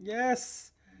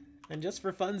 Yes. And just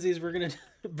for funsies, we're gonna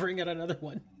bring out another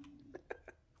one.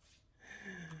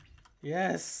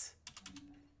 Yes.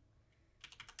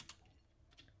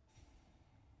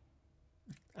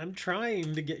 I'm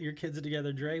trying to get your kids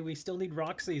together, Dre. We still need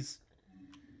Roxy's.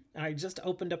 I just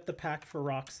opened up the pack for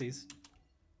Roxy's.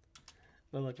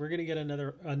 But look, we're gonna get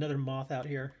another moth out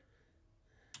here.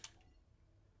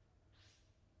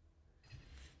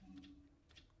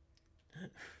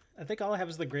 I think all I have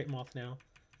is the Great Moth now.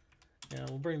 Yeah,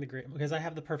 we'll bring the Great, because I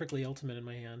have the perfectly ultimate in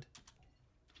my hand.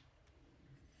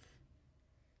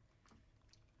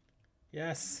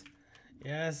 Yes.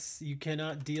 Yes, you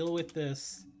cannot deal with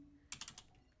this.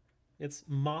 It's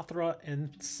Mothra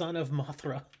and Son of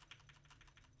Mothra.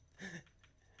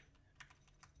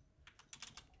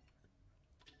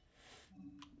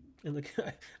 And look,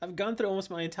 I've gone through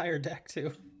almost my entire deck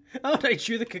too. Oh, and I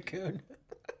drew the cocoon.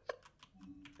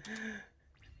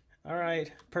 All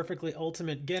right, perfectly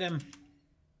ultimate. Get him.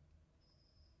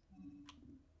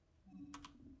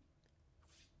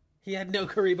 He had no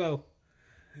Karibo.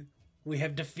 We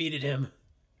have defeated him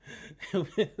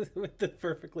with the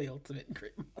perfectly ultimate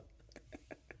Great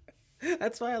Moth.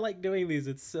 That's why I like doing these.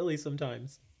 It's silly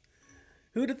sometimes.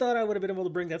 Who'd have thought I would have been able to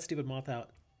bring that stupid moth out?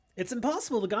 It's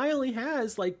impossible. The guy only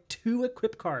has like 2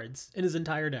 equip cards in his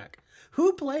entire deck.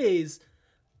 Who plays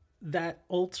that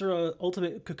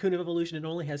ultimate Cocoon of Evolution and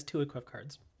only has 2 equip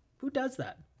cards? Who does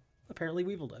that? Apparently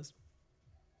Weevil does.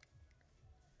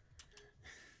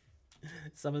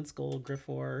 Summon Skull,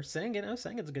 Griffor, Sangan. Oh,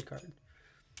 Sangan's a good card.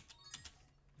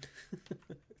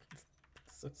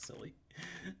 So silly.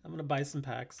 I'm gonna buy some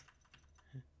packs.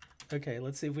 Okay,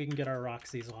 let's see if we can get our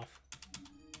Roxy's off.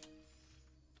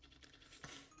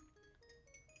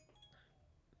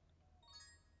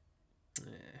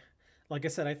 Like I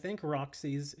said, I think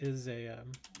Roxy's is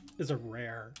a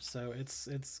rare, so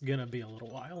it's gonna be a little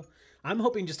while. I'm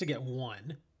hoping just to get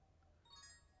 1.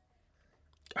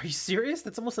 Are you serious?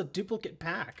 That's almost a duplicate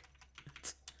pack.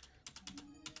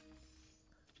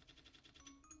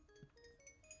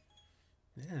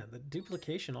 Yeah, the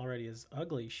duplication already is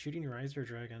ugly. Shooting Riser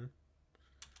Dragon.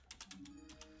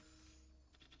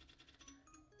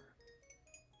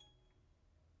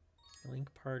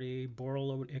 Link Party,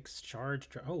 Borreload X Charge.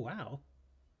 Oh, wow.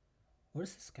 What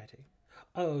does this guy take?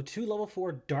 Oh, 2 level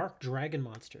 4 Dark Dragon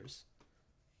monsters.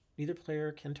 Neither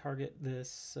player can target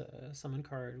this summon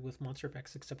card with monster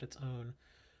effects except its own.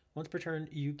 Once per turn,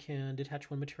 you can detach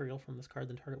 1 material from this card,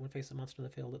 then target one face-up monster in the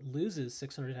field. It loses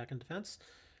 600 attack and defense.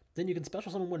 Then you can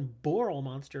special summon 1 Boral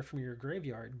monster from your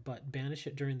graveyard, but banish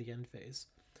it during the end phase.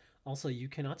 Also, you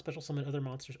cannot special summon other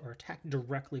monsters or attack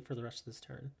directly for the rest of this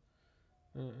turn.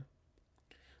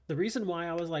 The reason why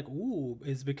I was like, ooh,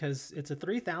 is because it's a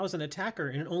 3,000 attacker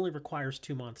and it only requires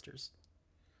 2 monsters.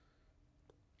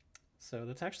 So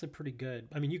that's actually pretty good.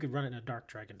 I mean, you could run it in a Dark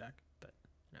Dragon deck, but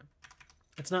you know,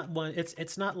 it's not one.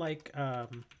 It's not like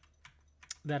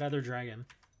that other dragon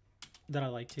that I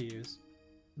like to use.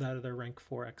 That other rank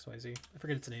 4 XYZ. I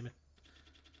forget its name.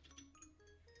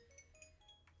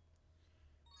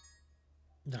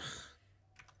 Ugh.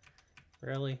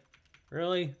 Really?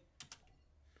 Really?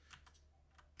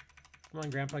 Come on,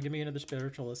 Grandpa, give me another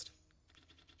Spiritualist.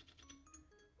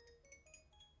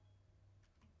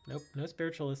 Nope, no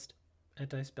Spiritualist.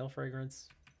 Anti-spell fragrance.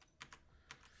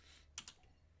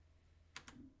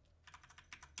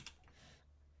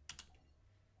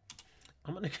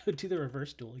 I'm gonna go do the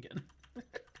reverse duel again.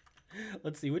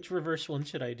 Let's see, which reverse one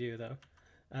should I do though?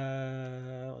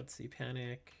 Let's see,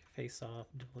 Panic, Face Off,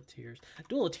 Duel of Tears.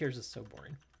 Duel of Tears is so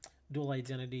boring. Dual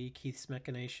Identity, Keith's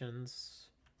Machinations,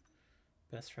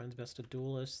 Best Friends, Best of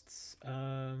Duelists.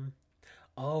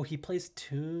 Oh, he plays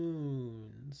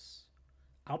Tunes.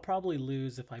 I'll probably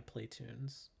lose if I play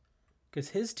Tunes, because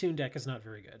his Tune deck is not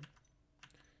very good.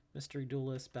 Mystery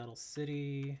Duelist, Battle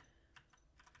City.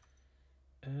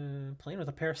 Playing with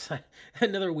a Parasite.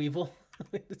 Another Weevil.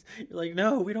 You're like,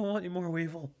 no, we don't want any more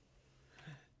Weevil.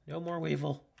 No more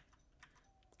Weevil.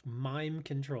 Mime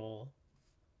Control.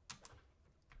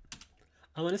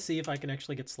 I'm going to see if I can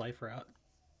actually get Slifer out.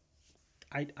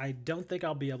 I don't think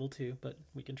I'll be able to, but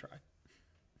we can try.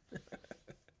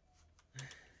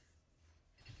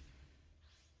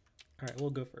 Alright,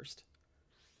 we'll go first.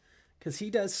 Because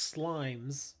he does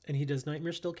Slimes, and he does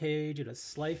Nightmare Still Cage, he does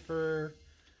Slifer.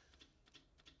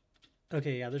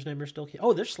 Okay, yeah, there's Nightmare Still Cage.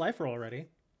 Oh, there's Slifer already.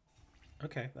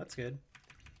 Okay, that's good.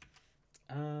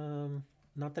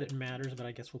 Not that it matters, but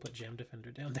I guess we'll put Jam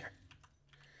Defender down there.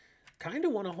 Kind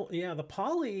of want to hold... Yeah, the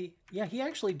Poly... Yeah, he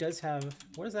actually does have...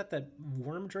 What is that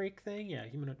Worm Drake thing? Yeah,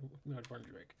 Humanoid Worm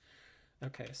Drake.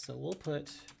 Okay, so we'll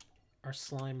put our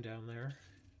Slime down there.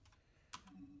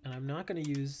 And I'm not going to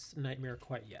use Nightmare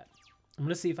quite yet. I'm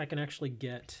going to see if I can actually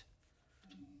get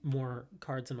more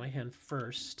cards in my hand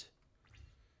first.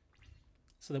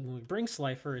 So that when we bring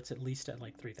Slifer, it's at least at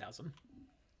like 3,000.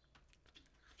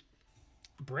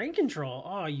 Brain Control?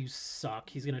 Oh, you suck.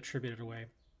 He's going to tribute it away.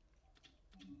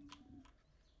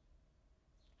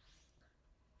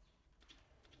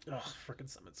 Ugh, frickin'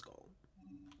 Summon Skull.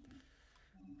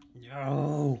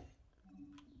 No.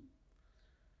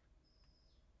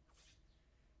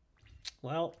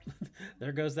 Well,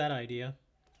 there goes that idea.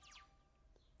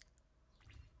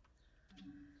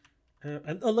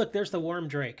 Oh, look, there's the Worm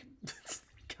Drake.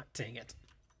 God dang it.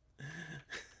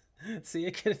 See, I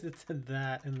could have done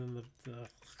that, and then the...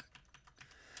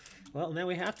 Well, now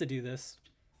we have to do this.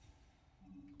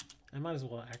 I might as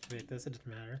well activate this, it doesn't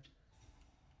matter.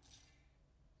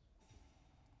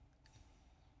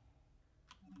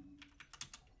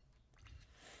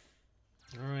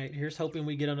 Alright, here's hoping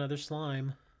we get another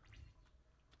slime.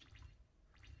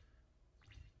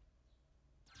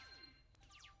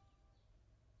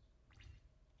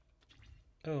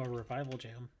 Oh, a Revival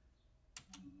Jam.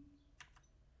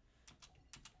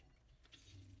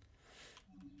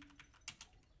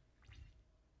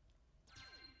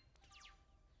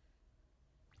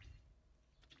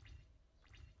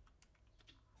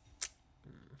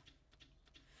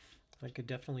 I could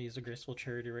definitely use a Graceful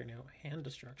Charity right now. Hand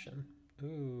Destruction.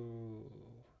 Ooh.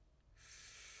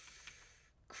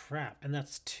 Crap. And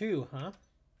that's 2, huh?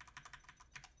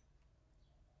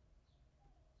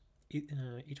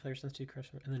 Each player sends 2 cards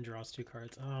and then draws 2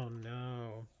 cards. Oh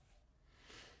no.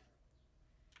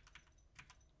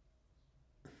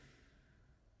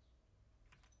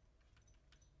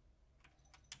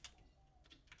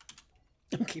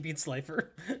 I'm keeping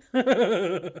Slifer.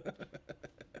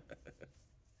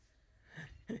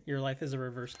 Your life is a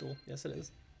reverse duel. Yes, it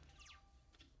is.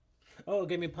 Oh, it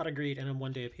gave me a Pot of Greed and a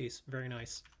 1 day apiece. Very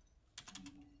nice.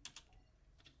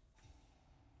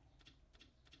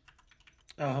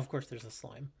 Oh, of course there's a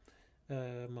slime.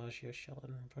 Magio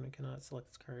Shellin. Opponent cannot select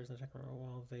its cards and attack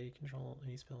while they control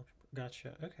any spell.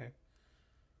 Gotcha. Okay.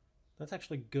 That's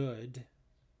actually good.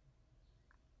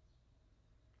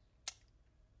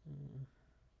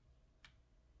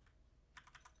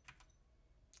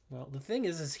 Well, the thing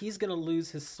is he's going to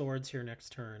lose his swords here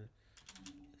next turn.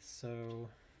 So,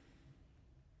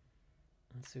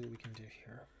 let's see what we can do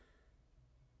here.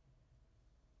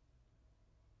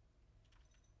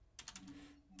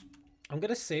 I'm going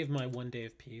to save my 1 day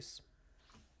of peace.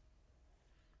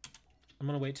 I'm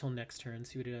going to wait till next turn,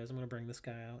 see what he does. I'm going to bring this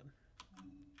guy out.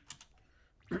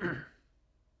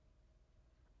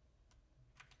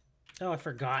 Oh, I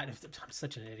forgot. I'm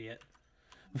such an idiot.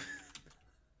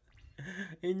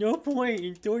 At no point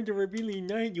in throwing the revealing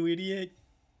knight, you idiot.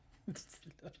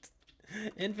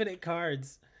 Infinite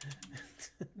cards.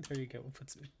 There you go. We'll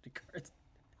put some infinite cards.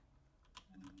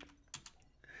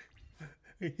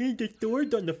 Hey, the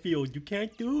sword's on the field. You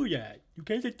can't do that. You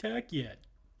can't attack yet.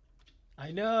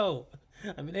 I know.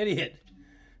 I'm an idiot.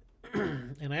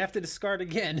 And I have to discard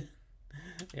again.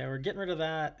 Yeah, we're getting rid of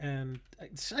that. And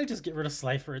should I just get rid of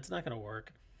Slifer? It's not going to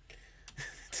work.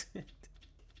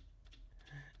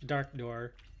 Dark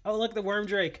Door. Oh, look, the Worm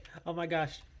Drake. Oh my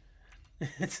gosh.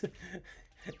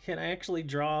 Can I actually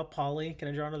draw Polly? Can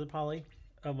I draw another Polly?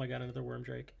 Oh my god, another Worm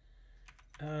Drake.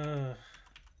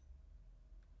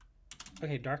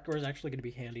 Okay, Dark Door is actually going to be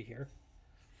handy here.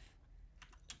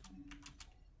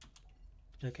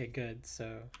 Okay, good.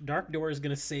 So Dark Door is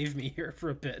going to save me here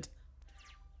for a bit.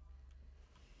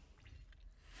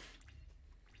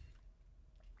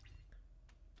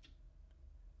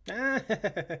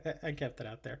 I kept it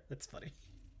out there. That's funny.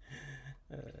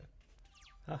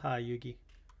 Haha, Yugi.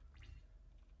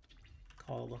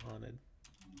 Call the Haunted.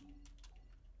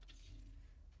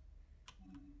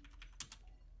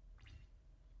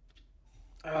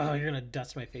 Oh, you're gonna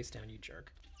dust my face down, you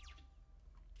jerk.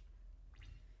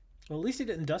 Well, at least he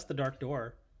didn't dust the Dark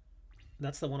Door.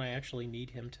 That's the one I actually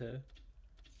need him to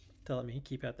let me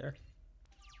keep out there.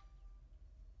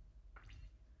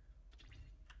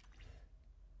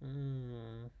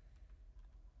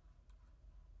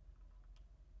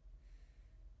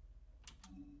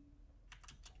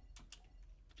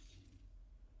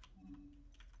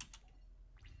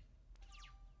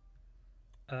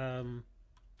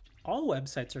 All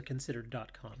websites are considered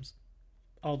 .coms,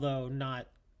 although not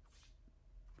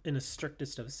in the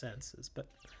strictest of senses. But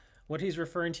what he's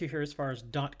referring to here as far as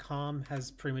 .com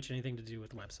has pretty much anything to do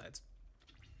with websites.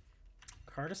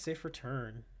 Card a safe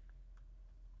return.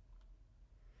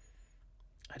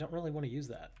 I don't really want to use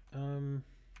that. God,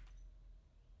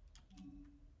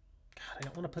 I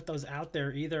don't want to put those out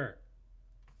there either.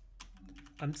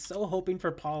 I'm so hoping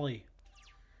for Polly.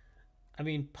 I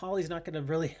mean, Polly's not going to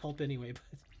really help anyway, but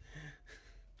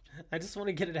I just want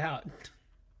to get it out.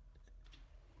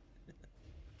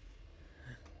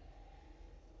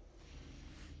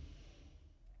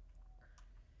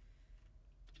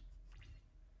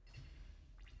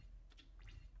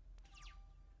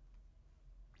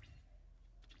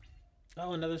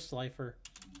 Oh, another Slifer.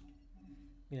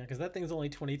 Yeah, because that thing's only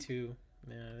 22.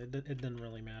 Yeah, it doesn't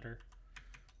really matter.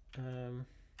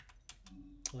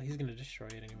 Well, he's going to destroy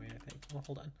it anyway, I think. Well,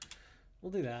 hold on.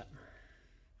 We'll do that.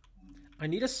 I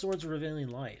need a Swords of Revealing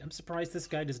Light. I'm surprised this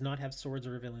guy does not have Swords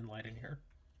of Revealing Light in here.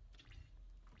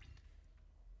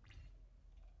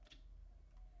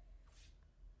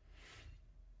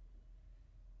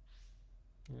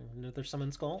 Another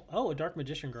Summon Skull. Oh, a Dark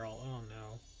Magician Girl. Oh,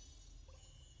 no.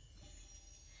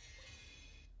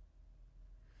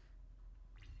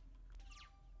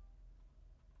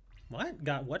 What?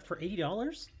 Got what for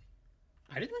 $80?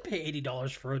 I didn't pay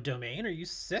 $80 for a domain. Are you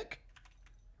sick?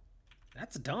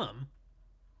 That's dumb.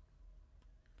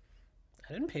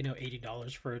 I didn't pay no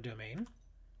 $80 for a domain.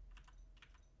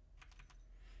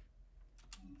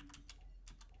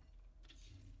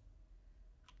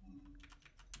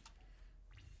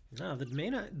 No,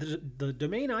 the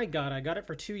domain I got it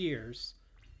for 2 years.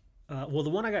 Well, the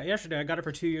one I got yesterday, I got it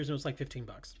for 2 years and it was like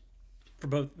 $15 for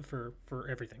both for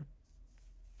everything.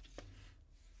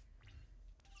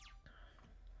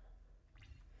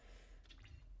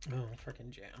 Oh,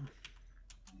 freaking jam.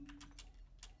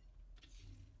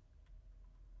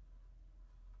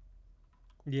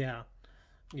 Yeah.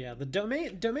 Yeah, the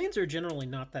domains are generally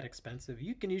not that expensive.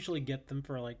 You can usually get them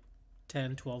for like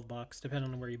 10, 12 bucks,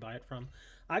 depending on where you buy it from.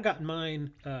 I got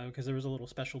mine because there was a little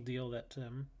special deal that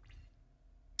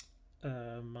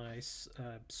my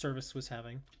service was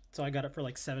having. So I got it for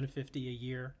like $7.50 a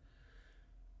year.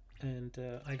 And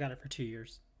I got it for 2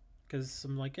 years. Because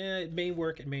I'm like, it may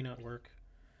work, it may not work.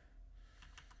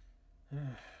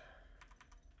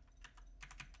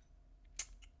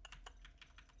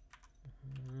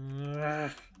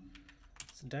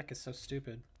 This deck is so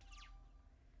stupid.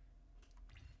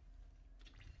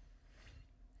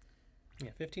 Yeah,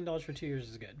 $15 for 2 years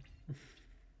is good.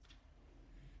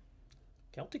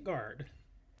 Celtic Guard.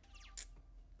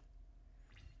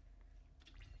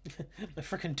 The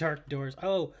freaking Dark Doors.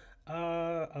 Oh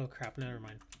crap, never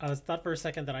mind. I thought for a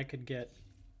second that I could get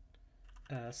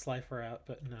Slifer out,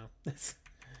 but no.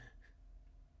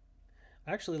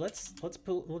 Actually, let's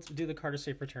do the card of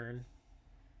safe return,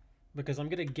 because I'm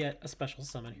gonna get a special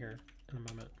summon here in a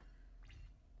moment.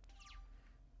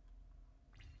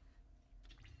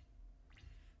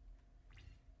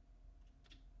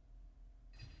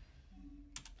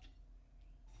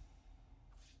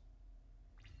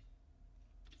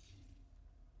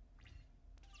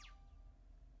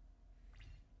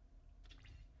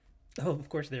 Oh, of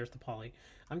course, there's the poly.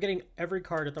 I'm getting every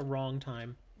card at the wrong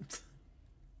time.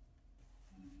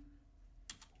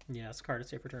 Yes, card to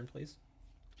save return, please.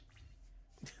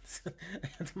 Oh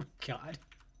my god.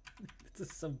 This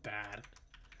is so bad.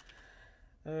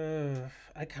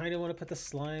 I kind of want to put the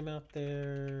slime out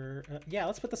there. Yeah,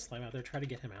 let's put the slime out there. Try to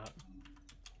get him out.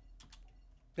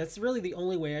 That's really the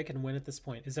only way I can win at this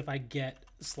point, is if I get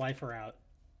Slifer out.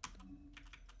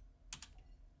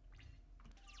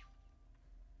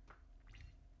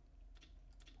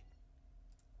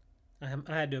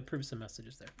 I had to approve some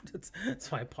messages there.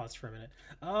 That's why I paused for a minute.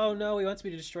 Oh no, he wants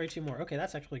me to destroy 2 more. Okay,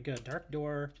 that's actually good. Dark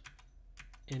Door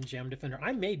and Gem Defender.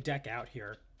 I may deck out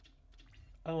here.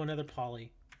 Oh, another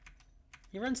poly.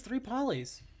 He runs 3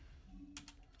 polys.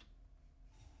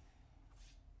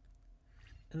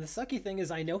 And the sucky thing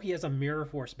is I know he has a Mirror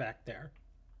Force back there,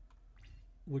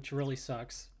 which really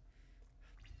sucks.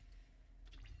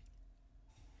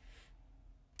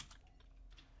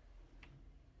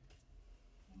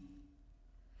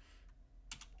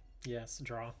 Yes,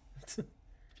 draw.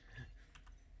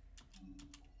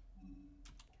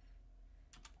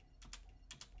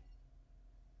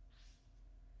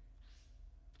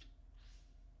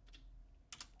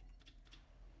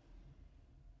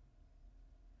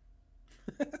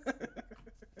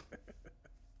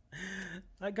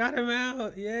 I got him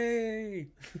out! Yay!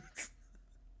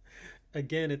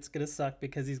 Again, it's gonna suck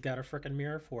because he's got a frickin'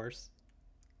 Mirror Force.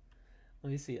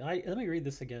 Let me see. Let me read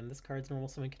this again. This card's normal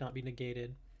summon cannot be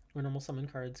negated. Or normal summon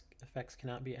card's effects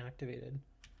cannot be activated.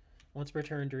 Once per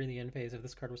turn during the end phase, if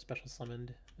this card was special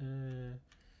summoned.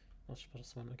 Special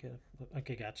summon. Okay.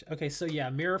 Okay, gotcha. Okay, so yeah,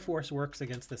 Mirror Force works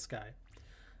against this guy.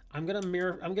 I'm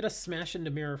gonna smash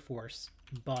into Mirror Force,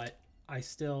 but I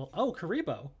still. Oh,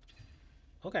 Karibo.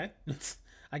 Okay.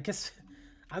 I guess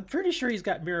I'm pretty sure he's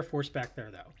got Mirror Force back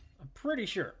there, though. I'm pretty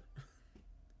sure.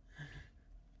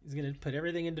 He's gonna put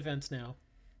everything in defense now.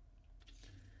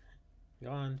 Go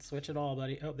on, switch it all,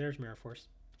 buddy. Oh, there's Mirror Force.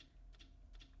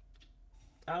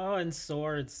 Oh, and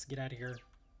swords. Get out of here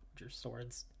with your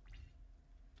swords.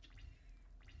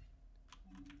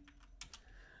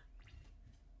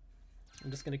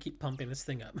 I'm just gonna keep pumping this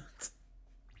thing up.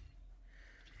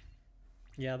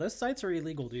 Yeah, those sites are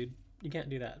illegal, dude. You can't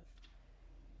do that.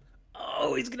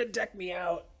 Oh, he's gonna deck me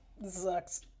out. This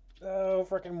sucks. Oh,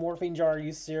 freaking Morphine Jar, are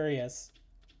you serious?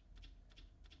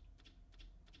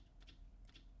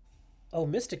 Oh,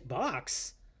 Mystic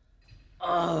Box.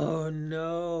 Oh,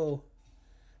 no.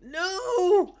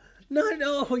 No!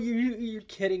 No, you're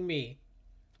kidding me.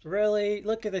 Really?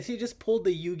 Look at this. He just pulled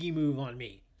the Yugi move on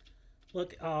me.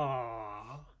 Look.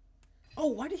 Aww. Oh,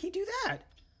 why did he do that?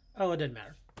 Oh, it didn't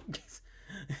matter.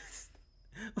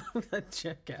 That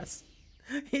jackass.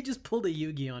 He just pulled a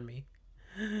Yugi on me.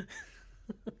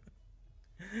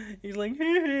 He's like,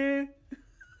 hey.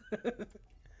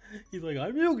 He's like,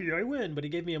 I'm Yugi, I win, but he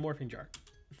gave me a morphing jar.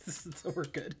 So we're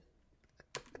good.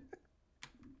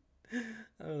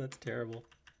 Oh, that's terrible.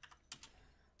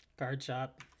 Card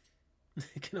shop.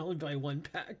 You can only buy 1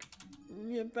 pack.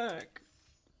 Get back.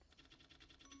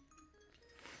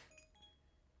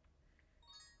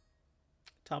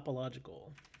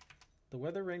 Topological. The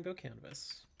Weather Rainbow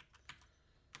Canvas.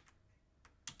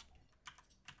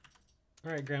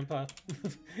 Alright, Grandpa.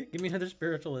 Give me another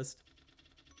Spiritualist.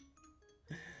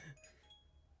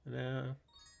 No.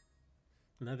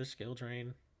 Another skill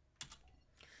drain.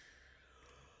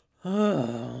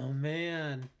 Oh,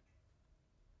 man.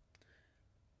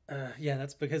 Yeah,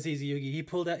 that's because he's Yugi. He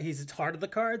pulled out. He's hard of the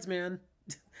cards, man.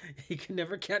 He can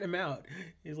never get him out.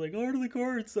 He's like, hard of the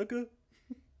cards, sucker.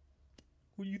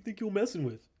 What do you think you're messing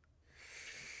with?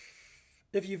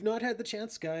 If you've not had the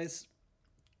chance, guys,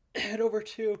 head over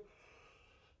to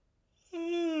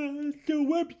the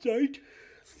website,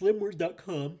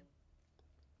 slimword.com.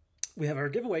 We have our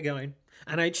giveaway going,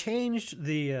 and I changed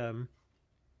the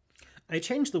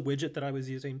widget that I was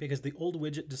using because the old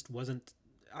widget just wasn't.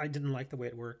 I didn't like the way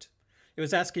it worked. It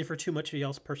was asking for too much of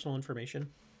y'all's personal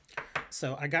information,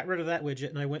 so I got rid of that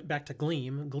widget and I went back to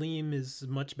Gleam. Gleam is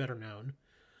much better known.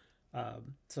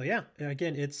 So yeah,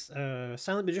 again, it's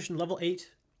Silent Magician level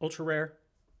 8, ultra rare.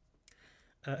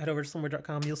 Head over to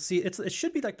slimword.com. You'll see it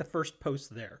should be like the first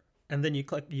post there, and then you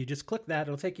just click that.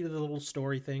 It'll take you to the little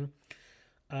story thing.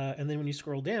 And then when you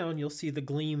scroll down, you'll see the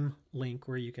Gleam link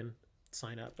where you can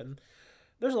sign up. And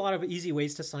there's a lot of easy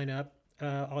ways to sign up.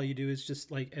 All you do is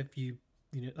just like, if you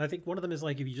know, I think one of them is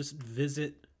like, if you just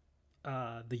visit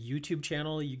the YouTube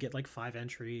channel, you get like 5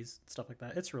 entries, stuff like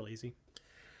that. It's real easy.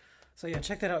 So yeah,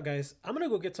 check that out, guys. I'm going to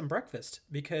go get some breakfast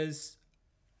because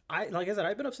like I said,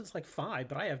 I've been up since like 5,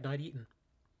 but I have not eaten.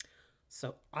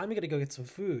 So I'm going to go get some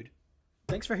food.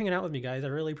 Thanks for hanging out with me, guys. I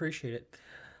really appreciate it.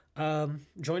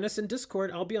 Join us in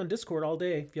Discord. I'll be on Discord all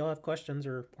day if y'all have questions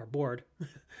or are bored.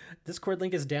 Discord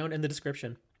link is down in the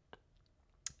description.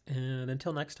 And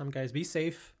until next time, guys, be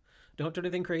safe. Don't do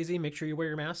anything crazy. Make sure you wear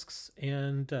your masks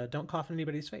and don't cough in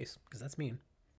anybody's face because that's mean.